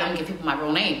 like I don't give people my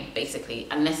real name, basically,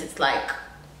 unless it's like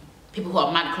people who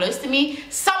are mad close to me,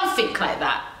 something like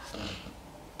that.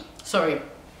 Sorry.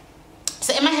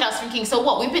 So in my head I was thinking, so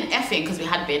what, we've been effing, because we've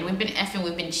been effing,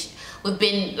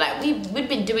 we've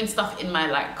been doing stuff in my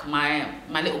like my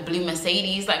little blue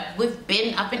Mercedes, like I've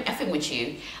been effing with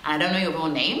you and I don't know your real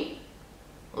name,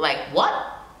 like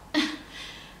what?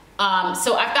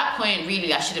 So at that point,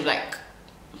 really, I should have like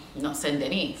not sent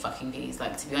any fucking D's,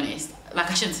 like, to be honest.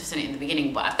 Like I shouldn't have sent it in the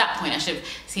beginning, but at that point I should have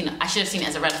seen it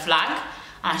as a red flag,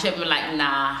 and I should have been like,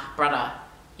 nah, brother,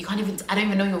 I don't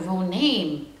even know your real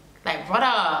name. Like, brother,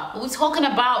 what are we talking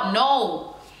about?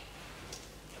 No.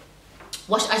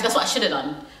 That's what I should have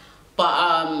done. But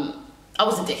I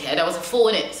was a dickhead. I was a fool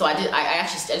in it. So I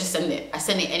just sent it. I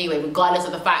sent it anyway, regardless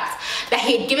of the fact that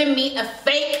he had given me a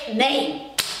fake name.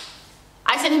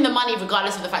 I sent him the money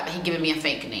regardless of the fact that he'd given me a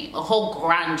fake name. A whole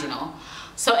grand, you know.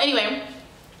 So anyway,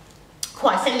 cool,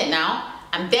 I sent it now.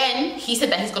 And then he said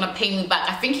that he's gonna pay me back.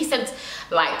 I think he said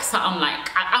like something like,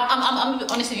 I'm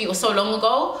honest with you, it was so long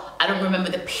ago, I don't remember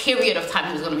the period of time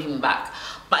he was gonna pay me back.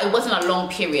 But it wasn't a long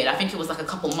period. I think it was like a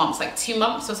couple months, like 2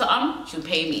 months or something. He would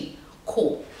pay me.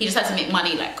 Cool. He just had to make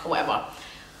money, like, or whatever.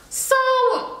 So,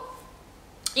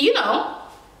 you know,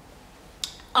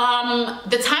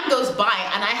 the time goes by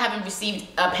and I haven't received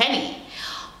a penny.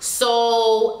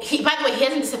 So, by the way, he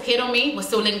hasn't disappeared on me. We're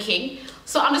still linking.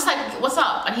 So I'm just like, what's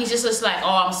up? And he's just like,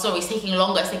 oh, I'm sorry, it's taking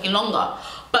longer,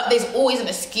 But there's always an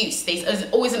excuse. There's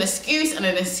always an excuse and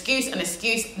an excuse and an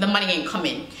excuse. The money ain't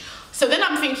coming. So then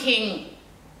I'm thinking,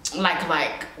 like,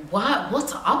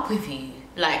 what's up with you?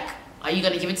 Like, are you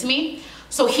gonna give it to me?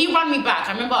 So he ran me back.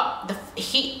 I remember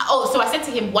so I said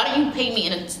to him, why don't you pay me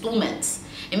in installments?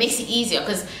 It makes it easier,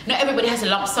 because not everybody has a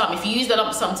lump sum. If you use the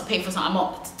lump sum to pay for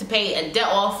something, to pay a debt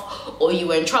off, or you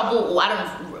were in trouble, or I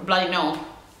don't bloody know.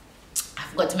 I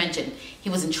forgot to mention, he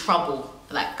was in trouble.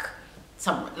 Like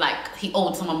he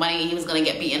owed someone money, he was gonna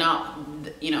get beaten up,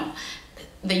 you know,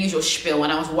 the usual spiel,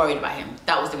 and I was worried about him.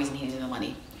 That was the reason he needed the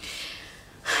money.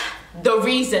 The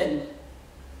reason.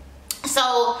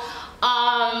 So,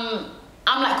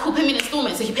 I'm like, cool, pay me in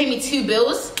installments. So he paid me 2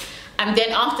 bills. And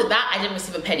then after that, I didn't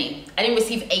receive a penny. I didn't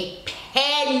receive a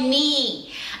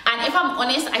penny. And if I'm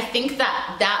honest, I think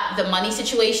that the money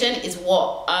situation is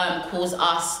what caused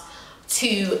us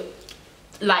to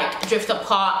like drift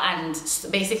apart and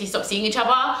basically stop seeing each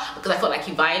other, because I felt like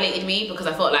you violated me, because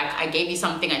I felt like I gave you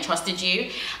something, I trusted you.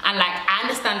 And like, I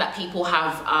understand that people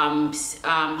have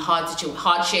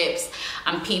hardships,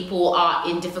 and people are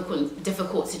in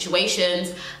difficult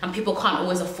situations, and people can't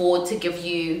always afford to give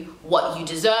you what you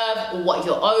deserve or what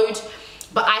you're owed.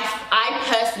 But I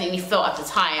personally felt at the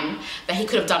time that he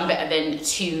could have done better than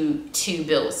two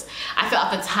bills. I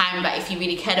felt at the time that if he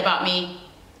really cared about me,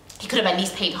 he could have at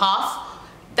least paid half.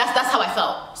 That's how I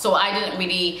felt. So I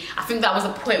think that was a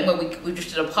point where we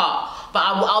drifted apart. But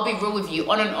I'll be real with you,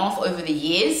 on and off over the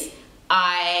years,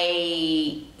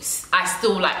 I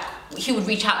still, like, he would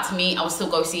reach out to me, I would still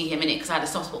go see him in it, because I had a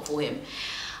soft spot for him.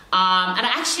 And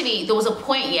actually, there was a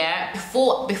point, yeah,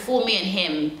 before me and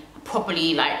him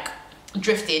properly like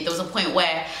drifted, there was a point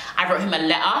where I wrote him a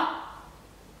letter.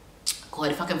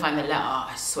 God, if I can find the letter,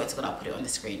 I swear to God, I'll put it on the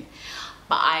screen.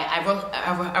 But I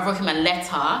wrote him a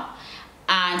letter,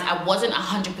 and I wasn't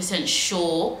 100%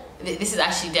 sure. This is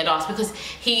actually dead ass, because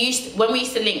when we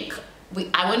used to link,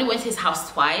 I only went to his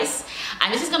house twice,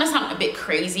 and this is gonna sound a bit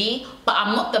crazy, but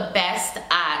I'm not the best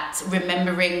at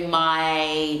remembering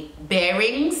my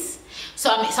bearings.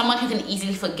 So I'm someone who can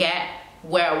easily forget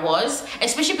where I was,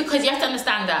 especially because you have to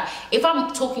understand that if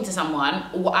I'm talking to someone,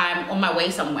 or I'm on my way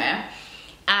somewhere,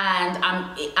 and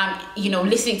I'm you know,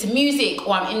 listening to music,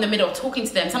 or I'm in the middle of talking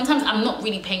to them, sometimes I'm not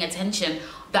really paying attention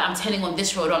that I'm turning on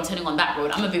this road or I'm turning on that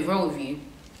road. I'm gonna be real with you.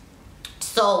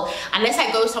 So unless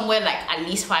I go somewhere like at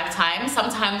least 5 times,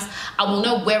 sometimes I will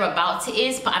know whereabouts it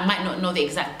is, but I might not know the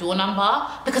exact door number,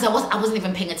 because I wasn't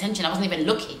even paying attention. I wasn't even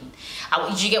looking.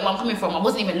 Did you get where I'm coming from? I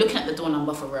wasn't even looking at the door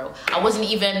number for real. I wasn't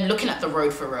even looking at the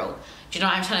road for real. Do you know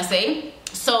what I'm trying to say?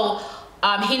 So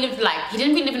he didn't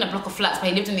really live in a block of flats, but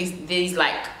he lived in these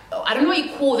like, I don't know what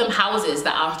you call them, houses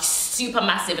that are super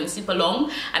massive and super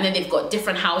long, and then they've got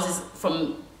different houses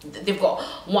from they've got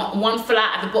one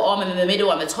flat at the bottom and then the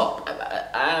middle and the top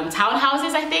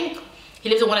townhouses, I think. He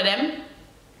lives in one of them.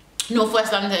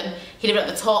 Northwest London. He lived at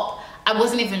the top. I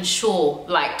wasn't even sure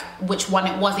like which one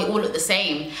it was. They all looked the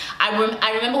same.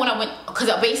 I remember when I went, because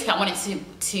basically I wanted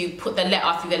to put the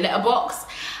letter through the letterbox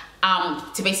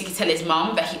to basically tell his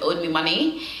mum that he owed me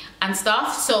money and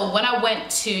stuff. So when I went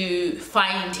to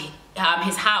find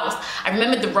his house, I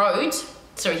remembered the road,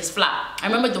 sorry, his flat. I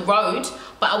remembered the road,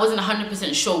 but I wasn't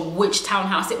 100% sure which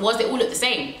townhouse it was. They all looked the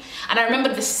same. And I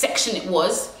remember the section it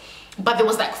was, but there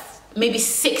was like maybe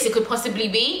 6 it could possibly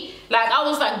be. Like, I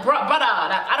was like, brother, like,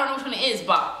 I don't know which one it is,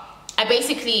 but I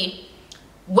basically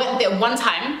went there one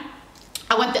time.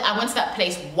 I went to that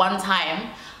place one time,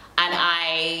 and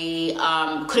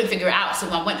I couldn't figure it out. So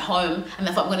I went home, and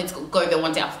I thought I'm going to go there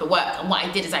one day after work. And what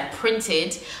I did is I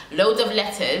printed loads of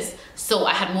letters, so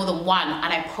I had more than one,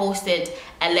 and I posted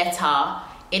a letter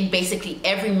in basically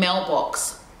every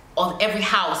mailbox of every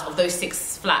house of those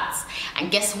 6 flats. And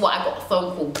guess what? I got a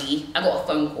phone call, B. I got a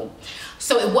phone call.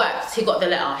 So it worked. He got the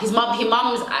letter. His mum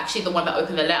was actually the one that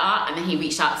opened the letter, and then he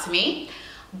reached out to me.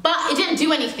 But it didn't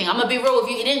do anything. I'm gonna be real with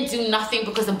you. It didn't do nothing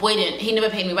because the boy he never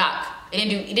paid me back.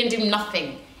 It didn't do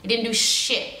nothing. It didn't do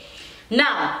shit.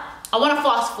 Now, I wanna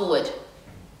fast forward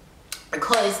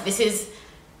because this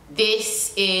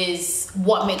is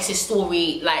what makes his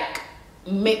story like,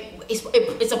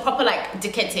 it's a proper like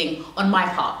dickhead thing on my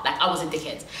part. Like, I was a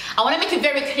dickhead. I want to make it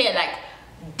very clear, like,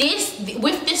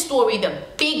 with this story, the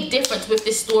big difference with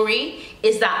this story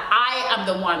is that I am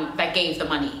the one that gave the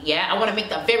money. Yeah, I want to make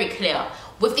that very clear.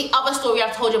 With the other story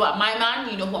I've told you about my man,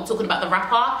 you know who I'm talking about, the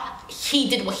rapper, he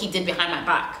did what he did behind my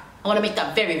back. I want to make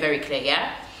that very, very clear,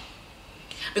 yeah,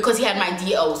 because he had my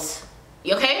DOs.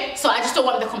 Okay, so I just don't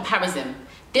want the comparison.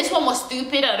 This one was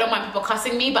stupid, and I don't mind people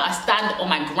cussing me, but I stand on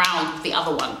my ground with the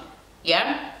other one.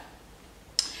 Yeah?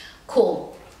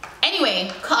 Cool. Anyway,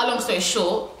 cut a long story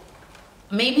short,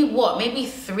 maybe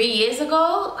 3 years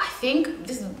ago? I think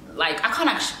this is like, I can't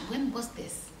actually, when was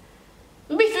this?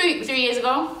 Maybe three years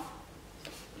ago.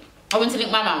 I went to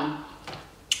link my mum.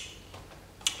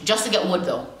 Just to get wood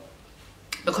though.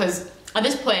 Because at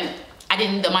this point, I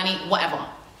didn't need the money, whatever.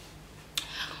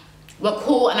 We're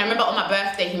cool, and I remember on my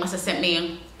birthday, he must have sent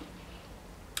me,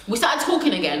 we started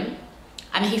talking again,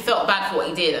 and he felt bad for what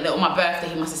he did, and then on my birthday,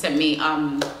 he must have sent me,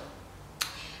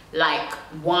 like,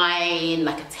 wine,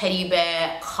 like a teddy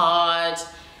bear, card.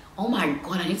 Oh my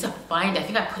God, I need to find it. I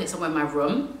think I put it somewhere in my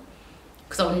room,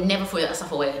 because I would never throw that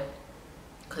stuff away,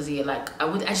 because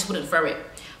I just wouldn't throw it.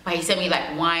 But he sent me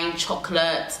like wine,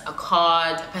 chocolate, a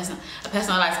card, a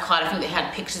personalized card. I think they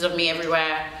had pictures of me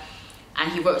everywhere. And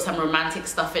he wrote some romantic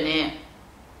stuff in it.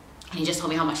 And he just told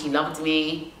me how much he loved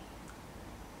me.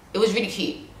 It was really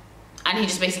cute. And he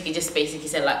just basically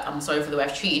said like, I'm sorry for the way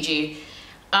I've treated you.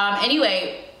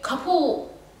 Anyway,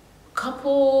 couple,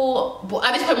 but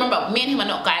at this point, remember, me and him are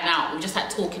not going out. We just had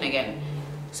talking again.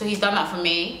 So he's done that for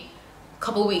me. A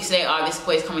couple weeks later, this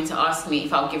boy's coming to ask me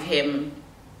if I'll give him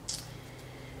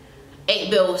 8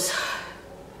 bills.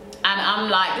 And I'm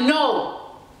like,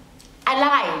 no, I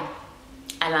lie.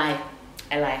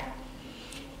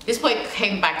 This boy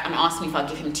came back and asked me if I'll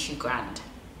give him 2 grand.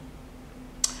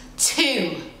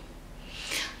 2.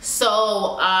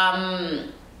 So I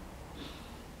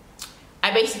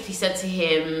basically said to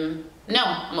him, no,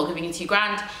 I'm not giving you 2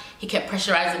 grand. He kept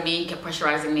pressurizing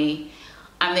me,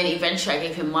 and then eventually I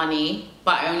gave him money,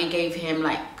 but I only gave him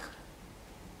like,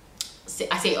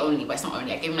 I say only, but it's not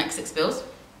only, I gave him like 6 bills.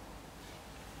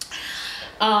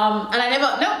 And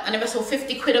I never saw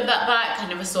 50 quid of that back. I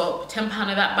never saw £10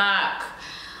 of that back.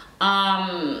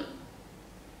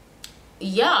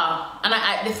 Yeah, and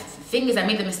the thing is, I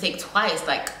made the mistake twice.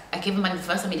 Like, I gave him money the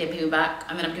first time, he didn't pay me back,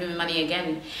 and then I'm giving him money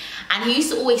again. And he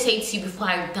used to always say to you, before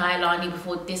I die, Lani,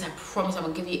 before this, I promise I'm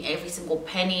gonna give you every single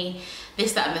penny,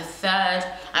 this, that, and the third.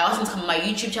 I asked him to come on my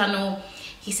YouTube channel.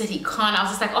 He said he can't. I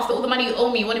was just like, after all the money you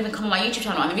owe me, you won't even come on my YouTube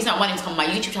channel. And the reason I wanted him to come on my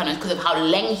YouTube channel is because of how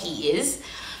leng he is.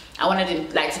 I wanted him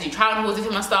like to do trial hauls with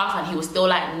him and stuff, and he was still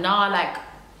like, nah, like,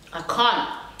 I can't.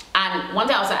 And one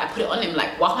day I was like, I put it on him,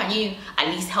 like, why can't you at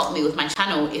least help me with my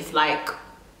channel if like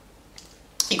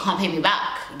you can't pay me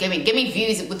back? Give me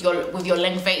views with your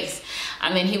leng face.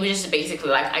 And then he was just basically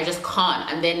like, I just can't.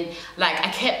 And then like I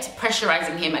kept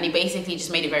pressurizing him, and he basically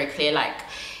just made it very clear, like,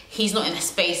 he's not in a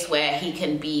space where he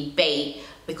can be bae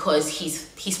because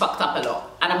he's fucked up a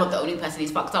lot, and I'm not the only person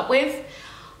he's fucked up with.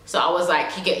 So I was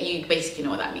like, you basically know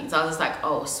what that means. I was just like,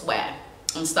 oh, swear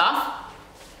and stuff.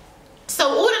 So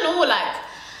all in all, like,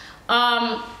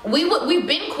 we've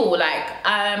been cool. Like,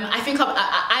 I think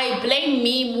I blame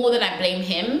me more than I blame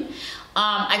him.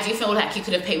 I do feel like he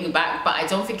could have paid me back, but I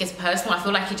don't think it's personal. I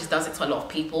feel like he just does it to a lot of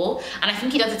people, and I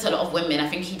think he does it to a lot of women. I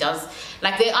think he does,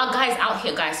 like, there are guys out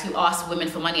here, guys, who ask women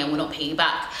for money and will not pay you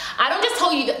back. I don't just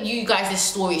tell you guys this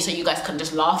story so you guys can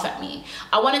just laugh at me.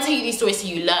 I want to tell you these stories so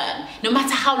you learn. No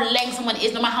matter how lame someone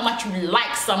is, no matter how much you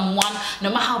like someone, no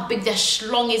matter how big their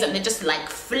schlong is, and they're just like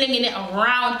flinging it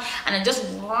around and they're just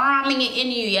ramming it in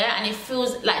you, yeah, and it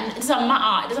feels like, it doesn't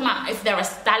matter if they're a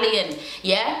stallion,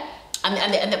 yeah,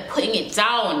 and they're putting it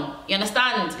down, you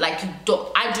understand? Like,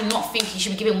 I do not think you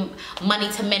should be giving money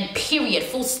to men, period,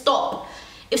 full stop.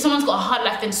 If someone's got a hard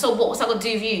life, then so what? What's that got to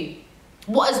do with you?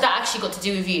 What has that actually got to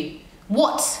do with you?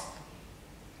 What?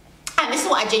 And this is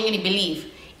what I genuinely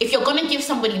believe. If you're gonna give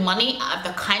somebody money out of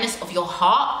the kindness of your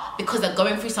heart because they're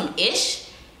going through some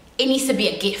ish, it needs to be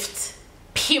a gift,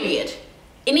 period.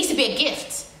 It needs to be a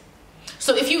gift.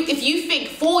 So if you think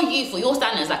for your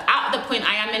standards, like at the point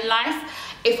I am in life,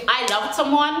 if I loved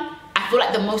someone, I feel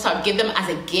like the most I would give them as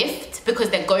a gift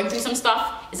because they're going through some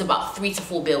stuff is about 3 to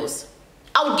 4 bills.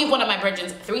 I would give one of my brethren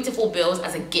 3 to 4 bills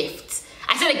as a gift.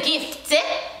 I said a gift.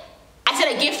 I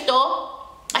said a gift though.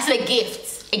 I said a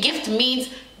gift. A gift means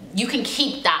you can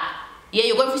keep that. Yeah,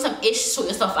 you're going through some ish, sort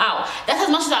your stuff out. That's as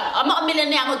much as I'm not a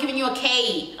millionaire, I'm not giving you a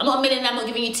K. I'm not a millionaire, I'm not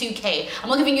giving you 2K. I'm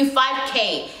not giving you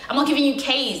 5K. I'm not giving you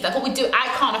Ks. Like what we do, I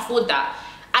can't afford that.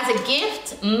 As a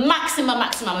gift, maximum,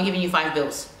 I'm giving you 5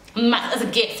 bills. As a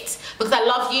gift. Because I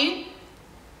love you,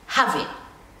 have it.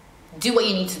 Do what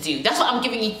you need to do. That's what I'm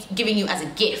giving you as a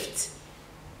gift.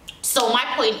 So my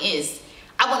point is,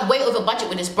 I went way over budget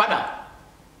with this brother.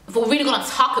 If we're really gonna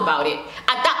talk about it,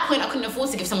 at that point I couldn't afford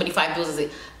to give somebody 5 bills as a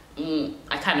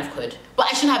I kind of could, but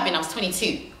I shouldn't have been. I was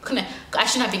 22. I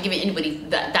shouldn't have been giving anybody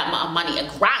that amount of money.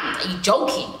 $1,000? Are you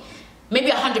joking?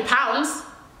 Maybe £100.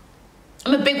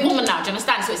 I'm a big woman now. Do you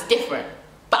understand? So it's different.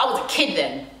 But I was a kid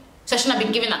then, so I shouldn't have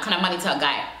been giving that kind of money to a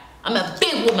guy. I'm a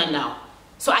big woman now,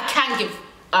 so I can give,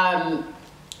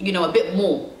 you know, a bit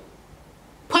more.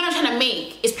 Point I'm trying to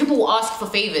make is people will ask for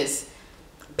favors.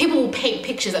 People will paint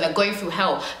pictures that they're going through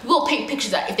hell. People will paint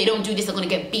pictures that if they don't do this, they're going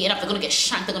to get beaten up, they're going to get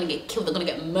shanked, they're going to get killed, they're going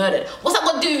to get murdered. What's that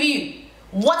got to do with you?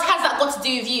 What has that got to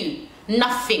do with you?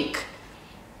 Nothing.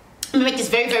 Let me make this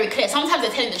very, very clear. Sometimes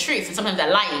they're telling the truth and sometimes they're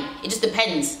lying. It just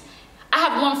depends. I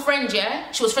have one friend,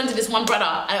 yeah? She was friends with this one brother.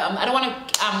 I don't want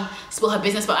to spill her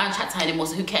business, but I don't chat to her anymore,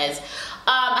 so who cares?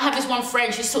 I have this one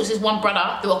friend, she talks to this one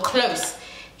brother. They were close.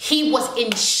 He was in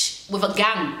with a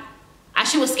gang. And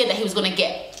she was scared that he was going to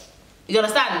get... You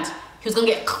understand? He was gonna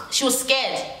get... She was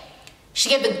scared. She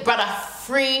gave the brother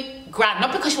 $3,000.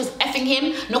 Not because she was effing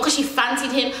him, not because she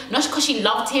fancied him, not because she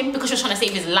loved him, because she was trying to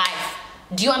save his life.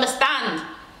 Do you understand?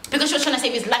 Because she was trying to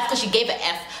save his life, because she gave an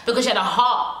F, because she had a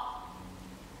heart.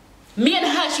 Me and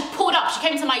her, she pulled up. She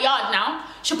came to my yard now.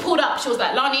 She pulled up. She was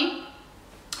like, Lani,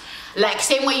 like,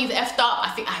 same way you've effed up.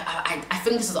 I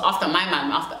think this is after my man,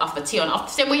 after Tion.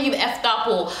 Same way you've effed up,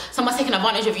 or someone's taking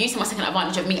advantage of you, someone's taking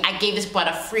advantage of me. I gave this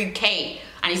brother $3K,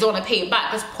 and he's not gonna pay it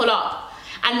back. Let's pull up.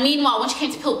 And meanwhile, when she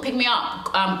came to pick me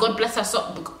up, God bless her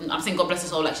soul. I'm saying God bless her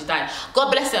soul like she died.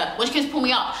 God bless her. When she came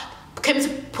to came to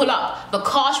pull up, the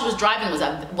car she was driving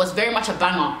was very much a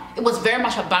banger. It was very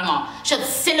much a banger. She had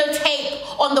cello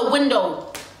tape on the window.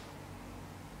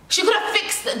 She could have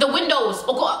fixed the windows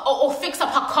or fixed up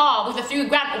her car with the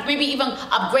 $3,000, or maybe even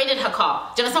upgraded her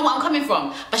car. Do you understand where I'm coming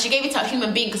from? But she gave it to a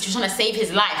human being because she was trying to save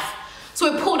his life.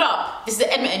 So we pulled up. This is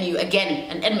the Edmonton you again,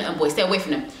 an Edmonton boy. Stay away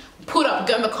from him. Pulled up,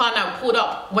 got in the car now, pulled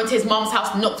up, went to his mom's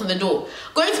house, knocked on the door.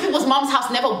 Going to people's mom's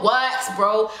house never works,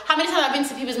 bro. How many times have I been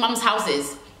to people's mom's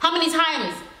houses? How many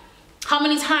times? How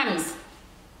many times?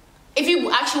 If you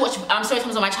actually watch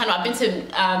storytimes on my channel, I've been to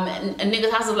a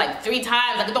nigga's houses like 3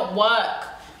 times. Like, it don't work.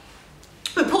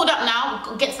 We pulled up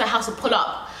now, get to the house to pull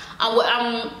up,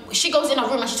 and she goes in her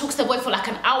room and she talks to the boy for like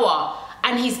an hour,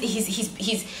 and he's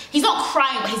not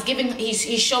crying, but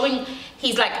he's showing,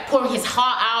 he's like pouring his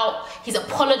heart out, he's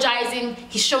apologizing,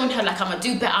 he's showing her like, I'm gonna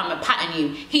do better, I'm gonna pattern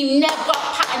you. He never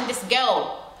patterned this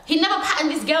girl. He never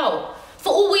patterned this girl.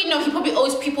 For all we know, he probably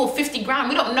owes people $50,000.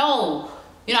 We don't know.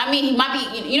 You know what I mean? He might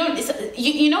be,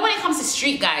 you know when it comes to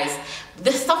street guys,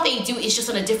 the stuff they do is just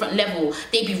on a different level.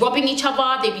 They be robbing each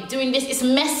other, they be doing this. It's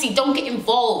messy. Don't get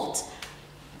involved.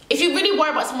 If you really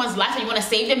worry about someone's life and you want to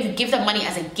save them, you give them money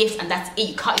as a gift and that's it.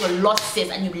 You cut your losses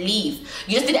and you leave.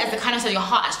 You just did it as the kindness of your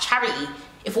heart, as charity.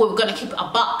 If we were going to keep it a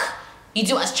buck, you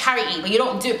do it as charity, but you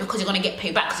don't do it because you're going to get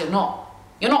paid back, because you're not.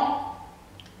 You're not.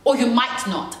 Or you might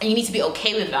not, and you need to be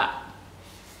okay with that.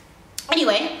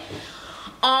 Anyway,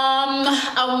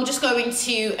 I'm just going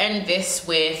to end this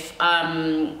with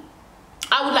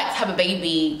I would like to have a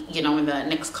baby, you know, in the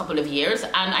next couple of years,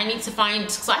 and I need to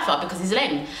find Cypher because he's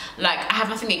lame. Like, I have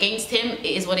nothing against him. It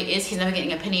is what it is. He's never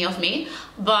getting a penny off me.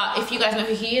 But if you guys know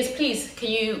who he is, please, can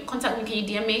you contact me? Can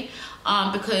you DM me?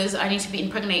 Because I need to be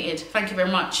impregnated. Thank you very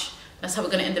much. That's how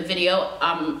we're gonna end the video.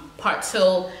 Part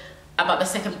 2 about the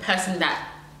second person that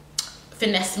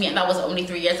finessed me, and that was only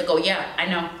 3 years ago. Yeah, I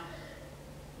know.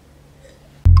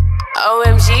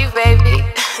 OMG.